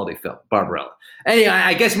a quality film. Barbarella. Anyway,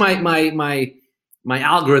 I guess my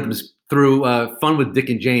algorithms threw Fun with Dick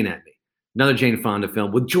and Jane at me. Another Jane Fonda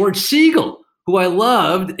film with George Segal, who I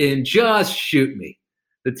loved in Just Shoot Me,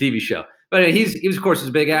 the TV show. But he was, of course,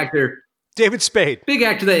 a big actor. David Spade. Big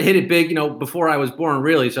actor that hit it big, before I was born,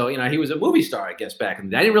 really. So, he was a movie star, I guess, back in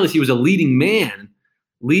the day. I didn't realize he was a leading man,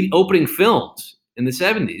 opening films in the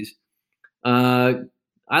 70s.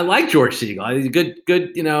 I like George Segal. He's a good,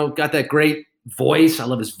 got that great voice. I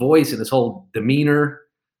love his voice and his whole demeanor.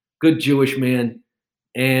 Good Jewish man.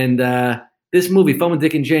 And this movie, Fun with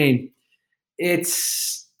Dick and Jane,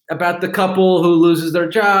 it's about the couple who loses their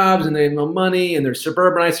jobs and they have no money and they're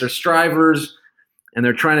suburbanites, they're strivers, and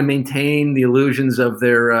they're trying to maintain the illusions of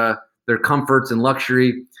their comforts and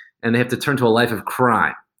luxury, and they have to turn to a life of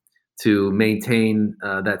crime to maintain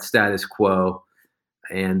that status quo.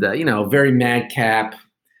 And very madcap,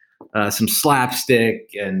 some slapstick,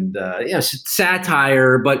 and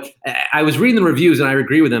satire. But I was reading the reviews, and I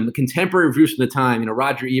agree with them. The contemporary reviews from the time,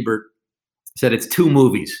 Roger Ebert said it's two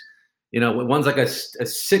movies. One's like a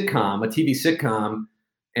sitcom, a TV sitcom,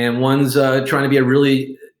 and one's trying to be a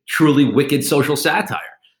really, truly wicked social satire.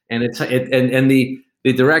 And the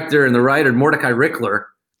director and the writer, Mordecai Richler,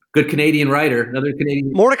 good Canadian writer, another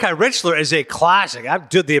Canadian. Mordecai Richler is a classic.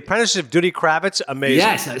 The Apprentice of Judy Kravitz, amazing.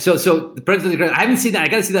 Yes. So The Apprentice of Judy Kravitz, I haven't seen that. I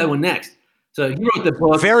got to see that one next. So he wrote the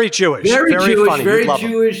book. Very Jewish. Very Jewish, funny. very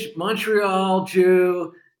Jewish, Montreal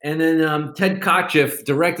Jew. And then Ted Kotcheff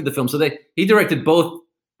directed the film. So he directed both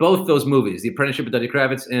those movies, The Apprenticeship of Dudley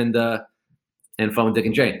Kravitz and Fun with Dick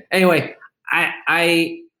and Jane. Anyway,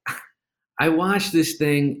 I watched this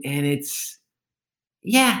thing, and it's,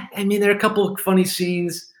 yeah, I mean, there are a couple of funny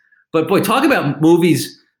scenes, but boy, talk about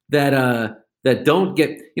movies that don't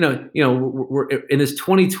get, we're in this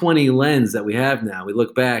 2020 lens that we have now. We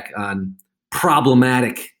look back on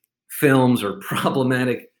problematic films or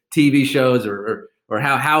problematic TV shows or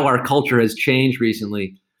how our culture has changed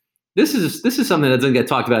recently. This is something that doesn't get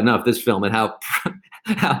talked about enough, this film, and how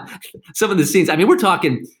some of the scenes, I mean, we're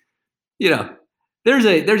talking, there's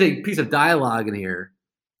a piece of dialogue in here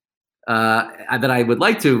that I would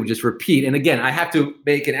like to just repeat. And again, I have to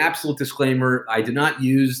make an absolute disclaimer. I do not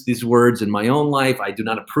use these words in my own life. I do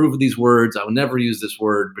not approve of these words. I will never use this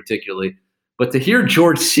word particularly. But to hear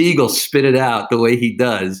George Segal spit it out the way he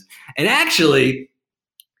does, and actually,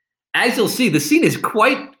 as you'll see, the scene is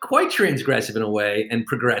quite transgressive in a way and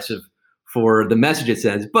progressive for the message it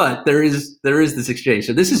sends. But there is this exchange.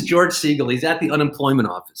 So this is George Segal. He's at the unemployment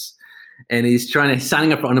office, and he's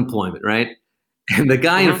signing up for unemployment, right? And the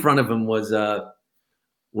guy in front of him was it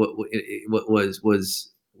was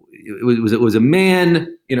a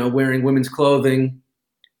man, wearing women's clothing,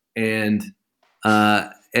 and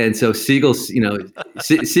so Segal,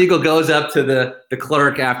 Segal goes up to the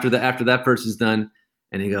clerk after that person's done.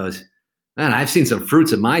 And he goes, man, I've seen some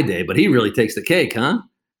fruits in my day, but he really takes the cake, huh?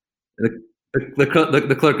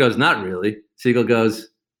 The clerk goes, not really. Segal goes,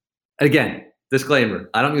 again, disclaimer,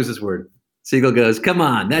 I don't use this word. Segal goes, come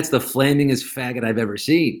on, that's the flamingest faggot I've ever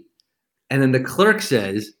seen. And then the clerk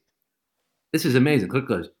says, this is amazing. The clerk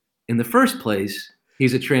goes, in the first place,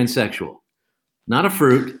 he's a transsexual. Not a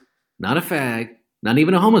fruit, not a fag, not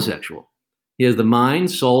even a homosexual. He has the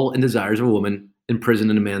mind, soul, and desires of a woman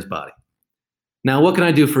imprisoned in a man's body. Now, what can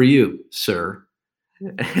I do for you, sir?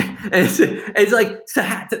 It's like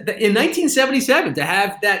in 1977 to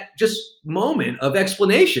have that just moment of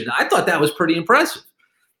explanation. I thought that was pretty impressive.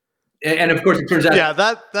 And of course, it turns out. Yeah,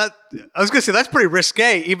 that I was going to say that's pretty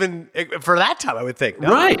risque, even for that time, I would think.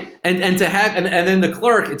 No? Right, and to have and then the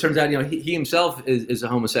clerk. It turns out, he himself is a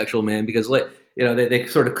homosexual man because they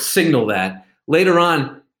sort of signal that later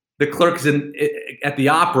on. The clerk is at the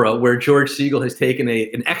opera where George Segal has taken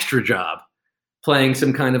an extra job, playing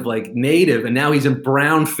some kind of like native, and now he's in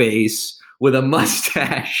brown face with a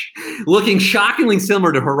mustache, looking shockingly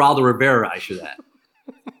similar to Geraldo Rivera, I should add.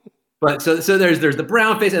 But so there's the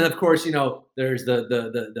brown face, and of course, there's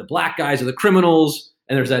the black guys are the criminals,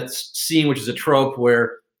 and there's that scene which is a trope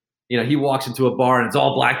where he walks into a bar and it's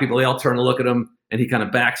all black people, they all turn to look at him, and he kind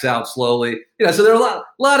of backs out slowly. So there are a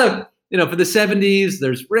lot of for the 70s,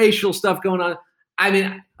 there's racial stuff going on. I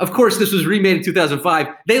mean, of course, this was remade in 2005.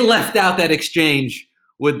 They left out that exchange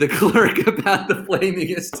with the clerk about the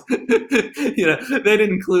flamingest. They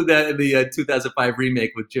didn't include that in the 2005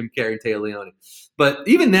 remake with Jim Carrey and Téa Leoni. But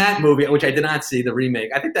even that movie, which I did not see, the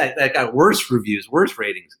remake, I think that got worse reviews, worse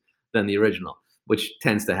ratings than the original, which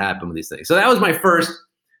tends to happen with these things. So that was my first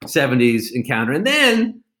 70s encounter. And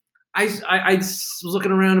then I was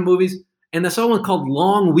looking around in movies, and I saw one called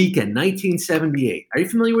Long Weekend, 1978. Are you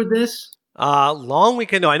familiar with this? Long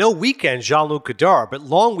Weekend. No, I know Weekend, Jean-Luc Godard, but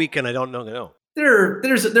Long Weekend, I don't know. No.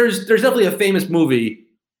 There's definitely a famous movie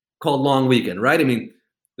called Long Weekend, right? I mean,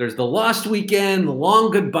 there's The Lost Weekend, The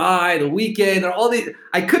Long Goodbye, The Weekend. There are all these.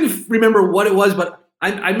 I couldn't remember what it was, but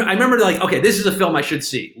I remember okay, this is a film I should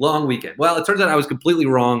see. Long Weekend. Well, it turns out I was completely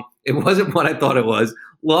wrong. It wasn't what I thought it was.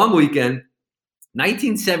 Long Weekend,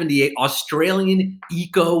 1978 Australian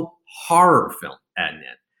eco horror film.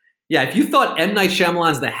 Adnan. Yeah, if you thought M. Night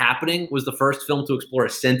Shyamalan's The Happening was the first film to explore a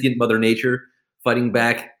sentient Mother Nature fighting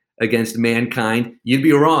back against mankind, you'd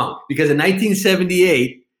be wrong. Because in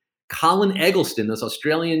 1978, Colin Eggleston, this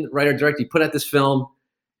Australian writer-director, he put out this film,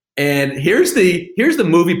 and here's the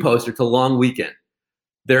movie poster to Long Weekend.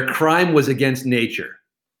 Their crime was against nature.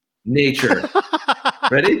 Nature.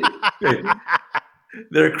 Ready?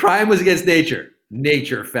 Their crime was against nature.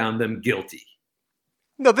 Nature found them guilty.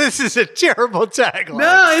 No, this is a terrible tagline.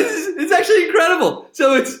 No, it's actually incredible.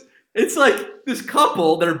 So it's like this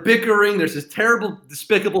couple, they're bickering. There's this terrible,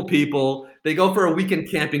 despicable people. They go for a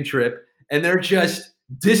weekend camping trip, and they're just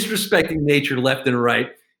disrespecting nature left and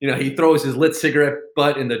right. He throws his lit cigarette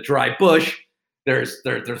butt in the dry bush. They're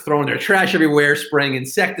throwing their trash everywhere, spraying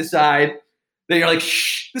insecticide. They're like,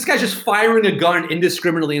 shh, this guy's just firing a gun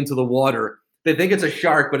indiscriminately into the water. They think it's a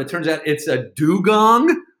shark, but it turns out it's a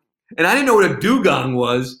dugong. And I didn't know what a dugong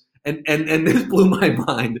was, and this blew my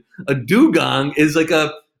mind. A dugong is like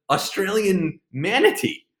a Australian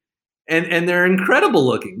manatee, and they're incredible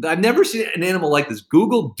looking. I've never seen an animal like this.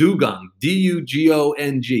 Google dugong,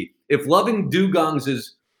 D-U-G-O-N-G. If loving dugongs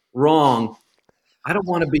is wrong, I don't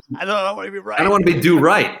want to be. I don't want to be right. I don't want to be do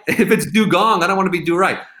right. If it's dugong, I don't want to be do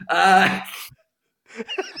right.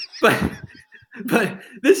 But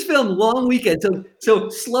this film, Long Weekend. So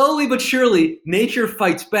slowly but surely, nature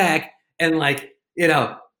fights back, and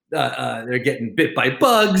they're getting bit by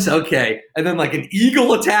bugs. Okay, and then like an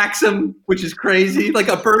eagle attacks them, which is crazy. Like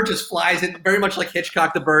a bird just flies in, very much like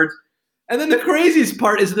Hitchcock, the birds. And then the craziest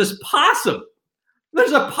part is this possum.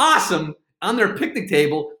 There's a possum on their picnic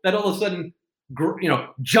table that all of a sudden,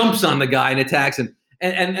 jumps on the guy and attacks him.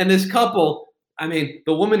 And this couple, I mean,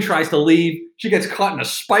 the woman tries to leave. She gets caught in a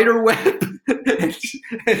spider web.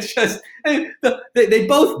 They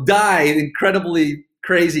both die incredibly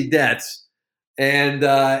crazy deaths. And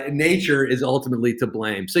nature is ultimately to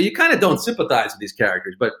blame. So you kind of don't sympathize with these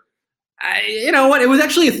characters. But you know what? It was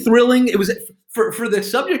actually a thrilling. It was for the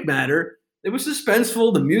subject matter. It was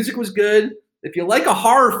suspenseful. The music was good. If you like a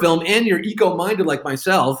horror film and you're eco-minded like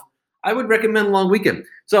myself, I would recommend Long Weekend.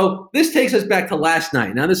 So this takes us back to last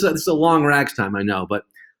night. Now, this is a long rags time, I know. But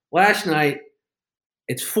last night,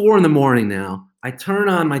 it's 4 a.m. now. I turn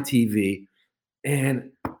on my TV, and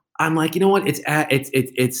I'm like, you know what? I'm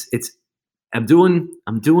doing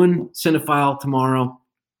Cinephile tomorrow.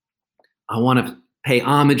 I want to pay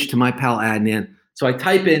homage to my pal Adnan. So I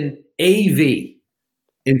type in AV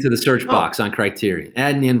into the search box on Criterion,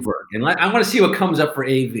 Adnan Virk. And I want to see what comes up for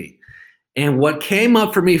AV. And what came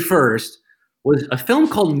up for me first was a film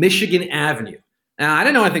called Michigan Avenue. Now, I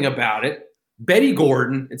didn't know anything about it. Betty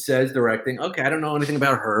Gordon, it says, directing. Okay, I don't know anything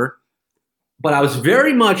about her. But I was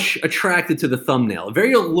very much attracted to the thumbnail, a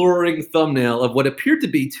very alluring thumbnail of what appeared to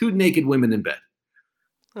be 2 naked women in bed.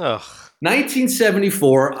 Ugh.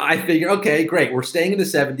 1974, I figure, okay, great. We're staying in the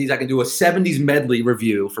 70s. I can do a 70s medley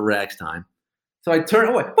review for Rags Time. So I turn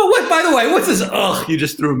away. But what? By the way, what's this? Ugh, you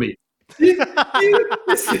just threw me. You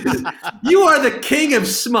are the king of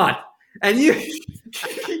smut, and you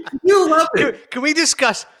love it. Can we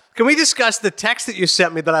discuss the text that you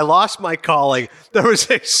sent me that I lost my calling? There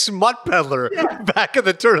was a smut peddler back in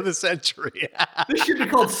the turn of the century. This should be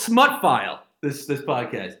called Smut File. This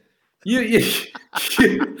podcast. This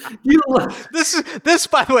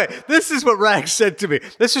by the way, this is what Rags said to me.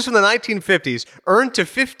 This is from the 1950s. Earn to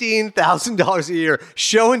 $15,000 a year.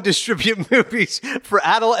 Show and distribute movies for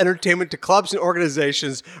adult entertainment to clubs and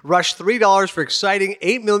organizations. Rush $3 for exciting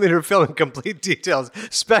 8mm film and complete details.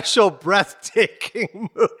 Special breathtaking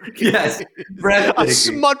movie. Yes, breathtaking. A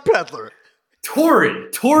smut peddler.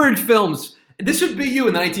 Torrid films. This would be you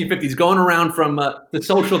in the 1950s, going around from the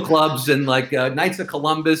social clubs and like Knights of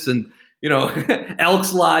Columbus and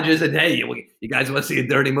Elks Lodges, and hey, you guys want to see a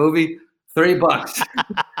dirty movie? $3.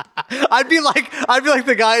 I'd be like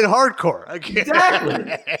the guy in Hardcore.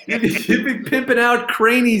 Exactly. You'd be pimping out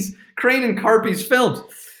Crane and Carpy's films.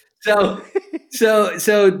 So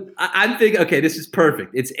I'm thinking, okay, this is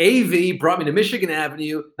perfect. It's AV, brought me to Michigan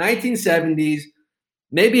Avenue, 1970s.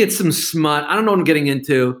 Maybe it's some smut. I don't know what I'm getting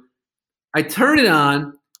into. I turn it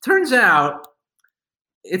on. Turns out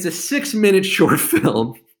it's a 6-minute short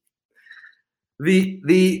film.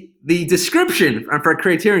 The description for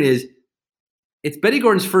Criterion is, it's Betty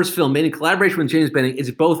Gordon's first film made in collaboration with James Benning. It's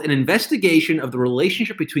both an investigation of the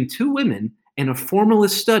relationship between 2 women and a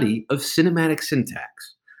formalist study of cinematic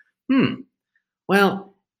syntax.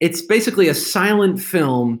 Well, it's basically a silent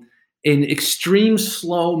film in extreme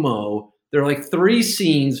slow-mo. There are like 3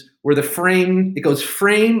 scenes where it goes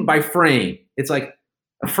frame by frame. It's like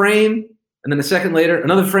a frame, and then a second later,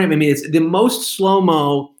 another frame. I mean, it's the most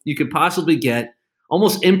slow-mo you could possibly get,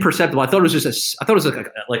 almost imperceptible. I thought it was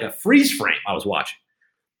like a freeze frame I was watching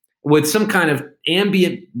with some kind of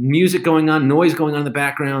ambient music going on, noise going on in the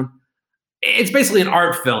background. It's basically an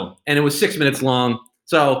art film, and it was 6 minutes long,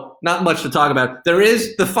 so not much to talk about. There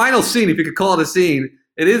is the final scene, if you could call it a scene.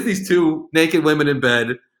 It is these 2 naked women in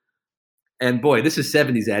bed. And boy, this is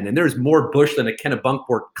 70s, and there's more bush than a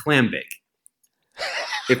Kennebunkport clam bake.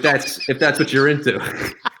 If that's what you're into.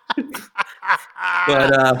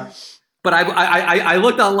 But I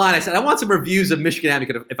looked online. I said, I want some reviews of Michigan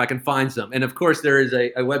Avenue if I can find some. And of course, there is a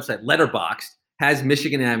website, Letterboxd, has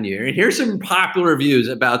Michigan Avenue here. And here's some popular reviews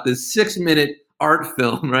about this 6-minute art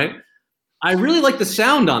film, right? I really like the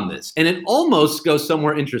sound on this, and it almost goes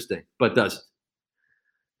somewhere interesting, but doesn't.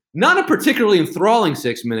 Not a particularly enthralling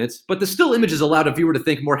 6 minutes, but the still images allowed a viewer to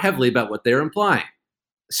think more heavily about what they're implying.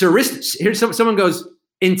 Here's someone goes,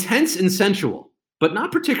 intense and sensual, but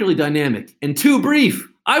not particularly dynamic, and too brief.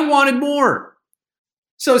 I wanted more.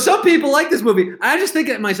 So some people like this movie. I just think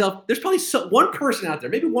to myself, there's probably one person out there,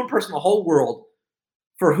 maybe one person in the whole world,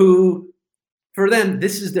 for them,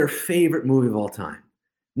 this is their favorite movie of all time.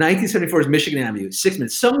 1974 is Michigan Avenue, 6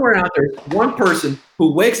 minutes. Somewhere out there, one person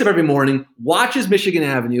who wakes up every morning, watches Michigan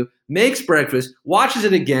Avenue, makes breakfast, watches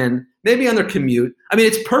it again, maybe on their commute. I mean,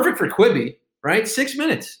 it's perfect for Quibi, right? 6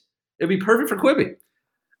 minutes. It'd be perfect for Quibi.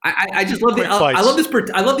 I just love I love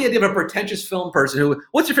the idea of a pretentious film person who,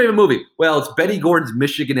 what's your favorite movie? Well, it's Betty Gordon's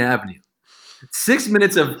Michigan Avenue. 6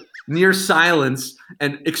 minutes of near silence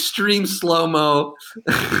and extreme slow-mo,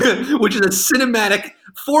 which is a cinematic,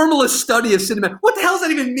 formalist study of cinema. What the hell does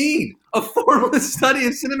that even mean? A formalist study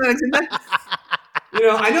of cinematic?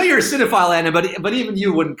 I know you're a cinephile, Anna, but even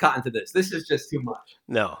you wouldn't cotton to this. This is just too much.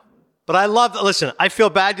 No. But listen, I feel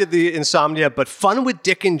bad to the insomnia, but Fun with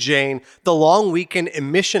Dick and Jane, The Long Weekend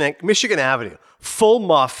in Michigan Avenue, Full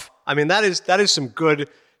Muff. I mean, that is some good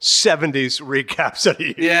 70s recaps of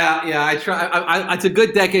you. Yeah. I try. It's a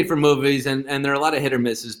good decade for movies, and there are a lot of hit or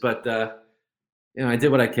misses, but I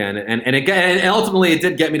did what I can, and ultimately it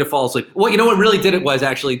did get me to fall asleep. Well, what really did it was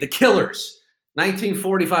actually The Killers,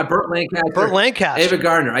 1945, Burt Lancaster, Ava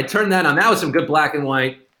Gardner. I turned that on. That was some good black and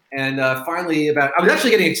white. And finally, I was actually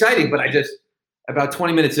getting exciting, but about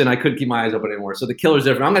 20 minutes in, I couldn't keep my eyes open anymore. So The Killers,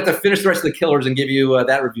 I'm going to have to finish the rest of The Killers and give you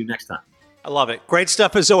that review next time. I love it. Great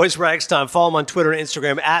stuff as always, Rags Time. Follow him on Twitter and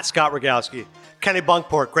Instagram at Scott Rogowski. Kenny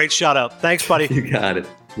Bunkport, great shout out. Thanks, buddy. You got it.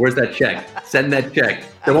 Where's that check? Send that check.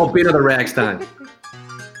 There won't be another Rags Time.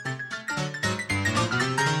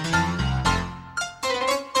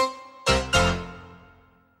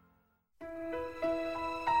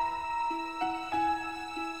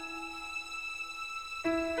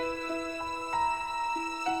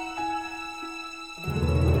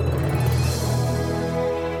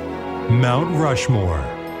 Mount Rushmore.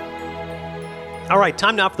 All right,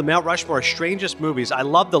 time now for the Mount Rushmore strangest movies. I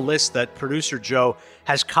love the list that producer Joe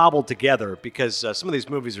has cobbled together because some of these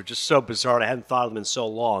movies are just so bizarre. I hadn't thought of them in so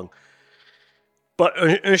long. But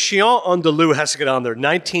Un Chien Andalou has to get on there.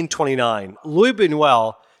 1929. Louis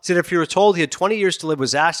Buñuel said if he were told he had 20 years to live,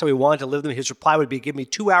 was asked how he wanted to live them, his reply would be, give me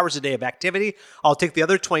 2 hours a day of activity. I'll take the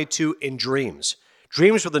other 22 in dreams.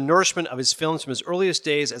 Dreams were the nourishment of his films from his earliest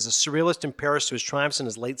days as a surrealist in Paris to his triumphs in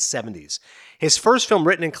his late 70s. His first film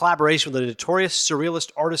written in collaboration with the notorious surrealist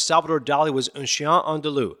artist Salvador Dali was Un Chien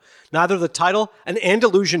Andalou. Neither the title, an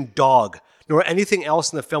Andalusian dog, nor anything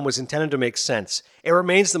else in the film was intended to make sense. It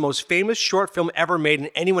remains the most famous short film ever made, and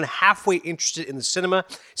anyone halfway interested in the cinema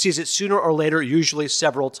sees it sooner or later, usually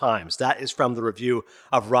several times. That is from the review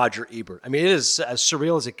of Roger Ebert. I mean, it is as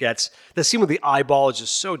surreal as it gets. The scene with the eyeball is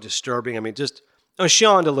just so disturbing. I mean, just Un Chien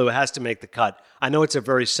Andalou has to make the cut. I know it's a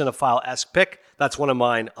very cinephile-esque pick. That's one of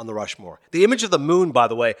mine on the Rushmore. The image of the moon, by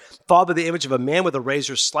the way, followed by the image of a man with a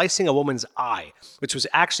razor slicing a woman's eye, which was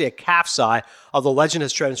actually a calf's eye, although legend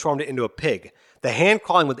has transformed it into a pig. The hand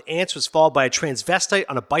crawling with ants was followed by a transvestite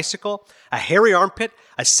on a bicycle, a hairy armpit,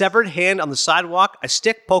 a severed hand on the sidewalk, a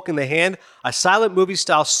stick poking the hand, a silent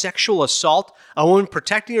movie-style sexual assault, a woman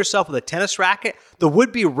protecting herself with a tennis racket, the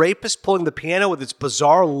would-be rapist pulling the piano with its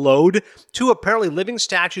bizarre load, 2 apparently living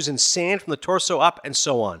statues in sand from the torso up, and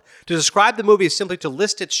so on. To describe the movie is simply to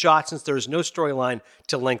list its shots since there is no storyline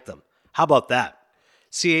to link them. How about that?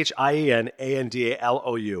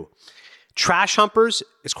 Chienandalou. Trash Humpers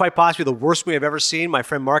is quite possibly the worst movie I've ever seen. My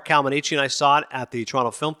friend Mark Calmanici and I saw it at the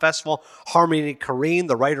Toronto Film Festival. Harmony Korine,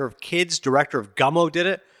 the writer of Kids, director of Gummo, did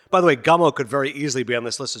it. By the way, Gummo could very easily be on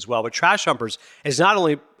this list as well. But Trash Humpers is not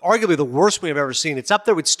only arguably the worst movie I've ever seen, it's up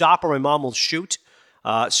there with Stop or My Mom Will Shoot.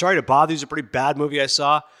 Sorry to Bother You is a pretty bad movie I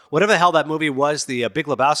saw. Whatever the hell that movie was, the Big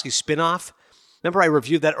Lebowski spinoff. Remember I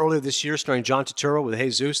reviewed that earlier this year starring John Turturro with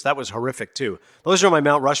Jesus? That was horrific too. Those are my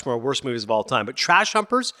Mount Rushmore worst movies of all time. But Trash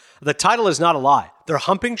Humpers, the title is not a lie. They're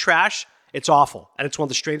humping trash. It's awful. And it's one of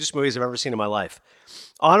the strangest movies I've ever seen in my life.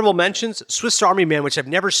 Honorable mentions, Swiss Army Man, which I've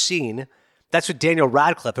never seen. That's with Daniel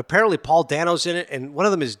Radcliffe. Apparently Paul Dano's in it, and one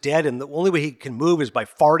of them is dead, and the only way he can move is by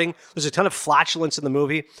farting. There's a ton of flatulence in the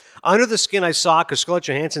movie. Under the Skin I saw, because Scarlett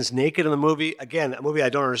Johansson's naked in the movie. Again, a movie I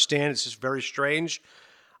don't understand. It's just very strange.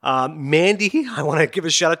 Mandy, I want to give a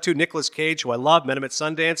shout out to Nicolas Cage, who I love, met him at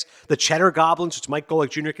Sundance. The Cheddar Goblins, which Mike Golick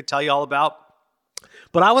Jr. could tell you all about.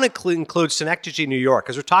 But I want to include Synecdoche, New York,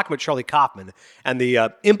 because we're talking about Charlie Kaufman, and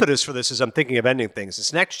the impetus for this is I'm thinking of ending things. In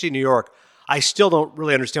Synecdoche, New York, I still don't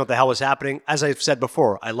really understand what the hell was happening. As I've said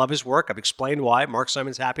before, I love his work. I've explained why. Mark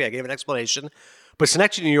Simon's happy. I gave an explanation. But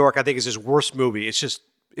Synecdoche, New York, I think is his worst movie. It's just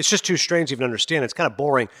too strange to even understand. It's kind of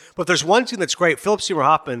boring. But there's one scene that's great. Philip Seymour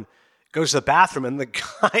Hoffman goes to the bathroom, and the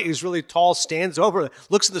guy who's really tall stands over,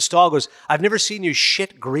 looks at the stall, goes, I've never seen you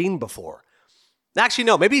shit green before. Actually,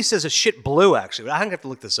 no, maybe he says a shit blue, actually. But I have to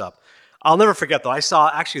look this up. I'll never forget, though. I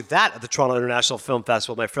saw actually that at the Toronto International Film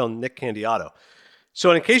Festival with my friend Nick Candiato.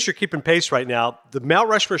 So in case you're keeping pace right now, the Mount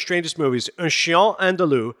Rushmore strangest movies, Un Chien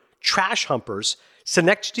Andalou, Trash Humpers,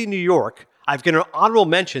 Synecdoche, New York. I've given honorable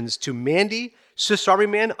mentions to Mandy, Swiss Army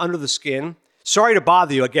Man, Under the Skin. Sorry to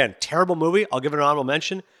bother you. Again, terrible movie. I'll give it an honorable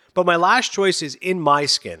mention. But my last choice is In My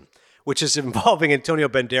Skin, which is involving Antonio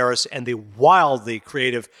Banderas and the wildly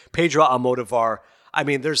creative Pedro Almodovar. I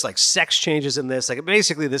mean, there's like sex changes in this. Like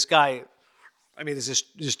basically this guy, I mean, is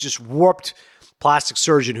this just warped plastic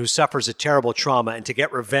surgeon who suffers a terrible trauma and to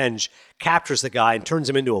get revenge captures the guy and turns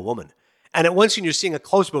him into a woman. And at one scene, you're seeing a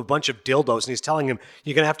close-up of a bunch of dildos, and he's telling him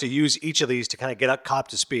you're going to have to use each of these to kind of get a cop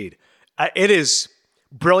to speed. It is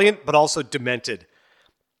brilliant, but also demented.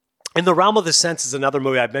 In the Realm of the Senses is another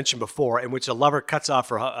movie I've mentioned before in which a lover cuts off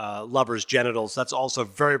her lover's genitals. That's also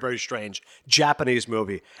very, very strange. Japanese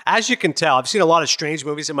movie. As you can tell, I've seen a lot of strange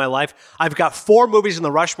movies in my life. I've got 4 movies in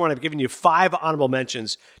the Rushmore, and I've given you 5 honorable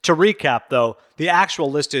mentions. To recap, though, the actual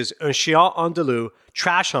list is Un Chien Andalou,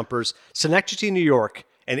 Trash Humpers, Synecdoche, New York,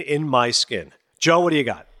 and In My Skin. Joe, what do you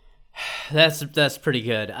got? That's pretty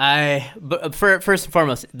good. But first and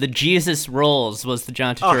foremost, the Jesus Rolls was the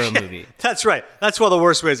John Turturro movie. That's right. That's one of the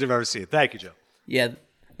worst movies I've ever seen. Thank you, Joe. Yeah,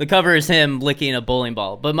 the cover is him licking a bowling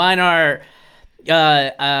ball. But mine are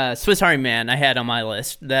Swiss Army Man. I had on my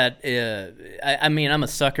list that. I mean, I'm a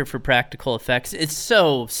sucker for practical effects. It's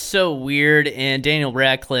so weird, and Daniel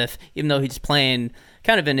Radcliffe, even though he's playing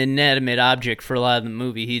kind of an inanimate object for a lot of the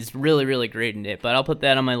movie, he's really, really great in it. But I'll put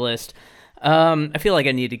that on my list. I feel like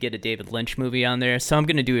I need to get a David Lynch movie on there, so I'm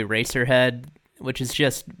going to do Eraserhead, which is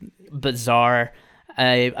just bizarre.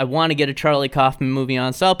 I want to get a Charlie Kaufman movie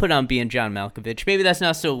on, so I'll put on Being John Malkovich. Maybe that's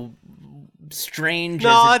not so strange.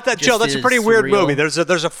 No, Joe, that's a pretty weird movie. There's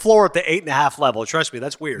a floor at the 8.5 level. Trust me,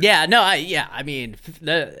 that's weird. Yeah, no, I mean,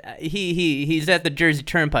 he's at the Jersey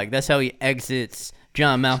Turnpike. That's how he exits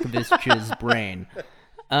John Malkovich's brain.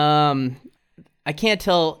 I can't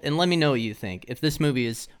tell, and let me know what you think, if this movie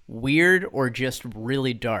is weird or just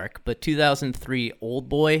really dark. But 2003 Old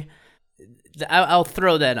Boy, I'll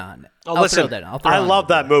throw that on. I love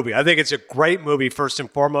that movie. I think it's a great movie, first and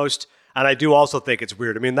foremost, and I do also think it's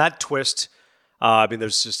weird. I mean, that twist,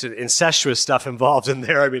 there's just incestuous stuff involved in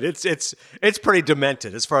there. I mean, it's pretty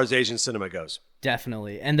demented as far as Asian cinema goes.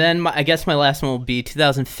 Definitely. And then I guess my last one will be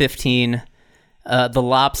 2015, The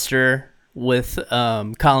Lobster with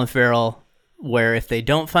Colin Farrell, where if they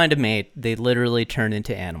don't find a mate, they literally turn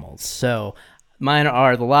into animals. So mine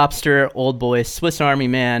are The Lobster, Old Boy, Swiss Army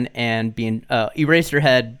Man, and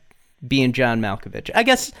Eraserhead, Being John Malkovich. I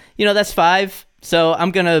guess, that's 5. So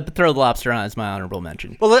I'm going to throw The Lobster on as my honorable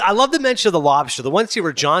mention. Well, I love the mention of The Lobster. The one scene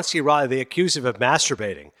where John C. Reilly, they accuse him of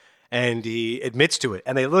masturbating, and he admits to it.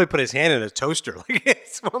 And they literally put his hand in a toaster. Like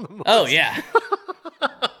it's one of the most... Oh, yeah.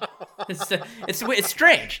 It's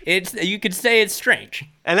strange. You could say it's strange.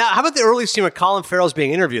 And how about the early scene when Colin Farrell's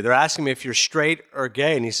being interviewed? They're asking him if you're straight or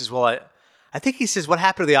gay, and he says, "Well, I think he says what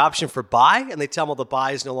happened to the option for bi?" And they tell him, "Well, the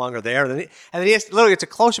bi is no longer there." And then he has literally it's a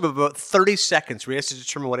close-up of about 30 seconds where he has to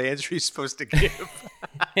determine what answer he's supposed to give.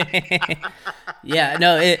 Yeah,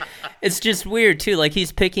 no, it's just weird too. Like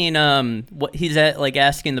he's picking what he's at, like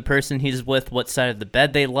asking the person he's with what side of the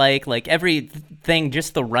bed they like everything.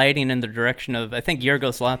 Just the writing and the direction of, I think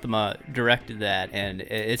Yorgos Lanthimos directed that, and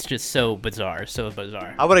it's just so bizarre.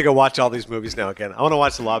 I want to go watch all these movies now again. I want to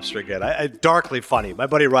watch The Lobster again. Darkly funny. My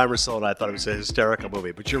buddy Ryan Russell and I thought it was a hysterical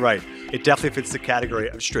movie, but you're right. It definitely fits the category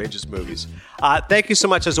of strangest movies. Thank you so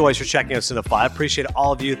much, as always, for checking out Cinephile. I appreciate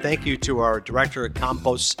all of you. Thank you to our director at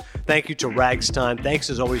Campos. Thank you to Rags Time. Thanks,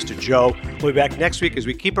 as always, to Joe. We'll be back next week as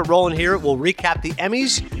we keep it rolling here. We'll recap the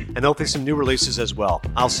Emmys and hopefully some new releases as well.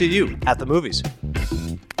 I'll see you at the movies.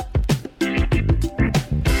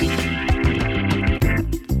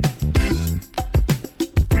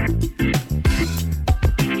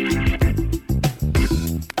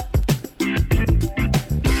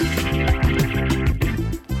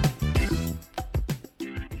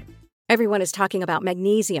 Everyone is talking about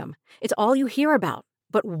magnesium. It's all you hear about.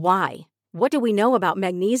 But why? What do we know about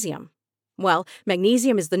magnesium? Well,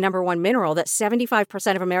 magnesium is the #1 mineral that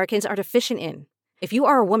 75% of Americans are deficient in. If you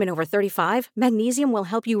are a woman over 35, magnesium will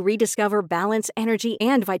help you rediscover balance, energy,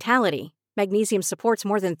 and vitality. Magnesium supports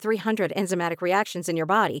more than 300 enzymatic reactions in your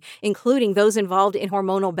body, including those involved in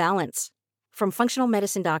hormonal balance. From functional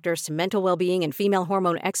medicine doctors to mental well-being and female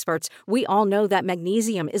hormone experts, we all know that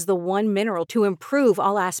magnesium is the one mineral to improve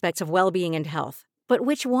all aspects of well-being and health. But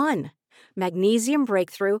which one? Magnesium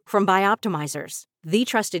Breakthrough from Bioptimizers, the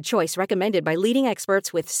trusted choice recommended by leading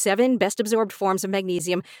experts with 7 best-absorbed forms of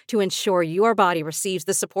magnesium to ensure your body receives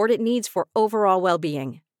the support it needs for overall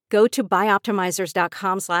well-being. Go to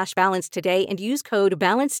bioptimizers.com/balance today and use code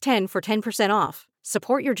BALANCE10 for 10% off.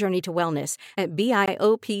 Support your journey to wellness at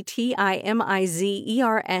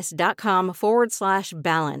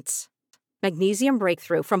BIOPTIMIZERS.com/balance. Magnesium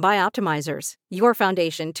Breakthrough from Bioptimizers, your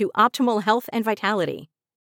foundation to optimal health and vitality.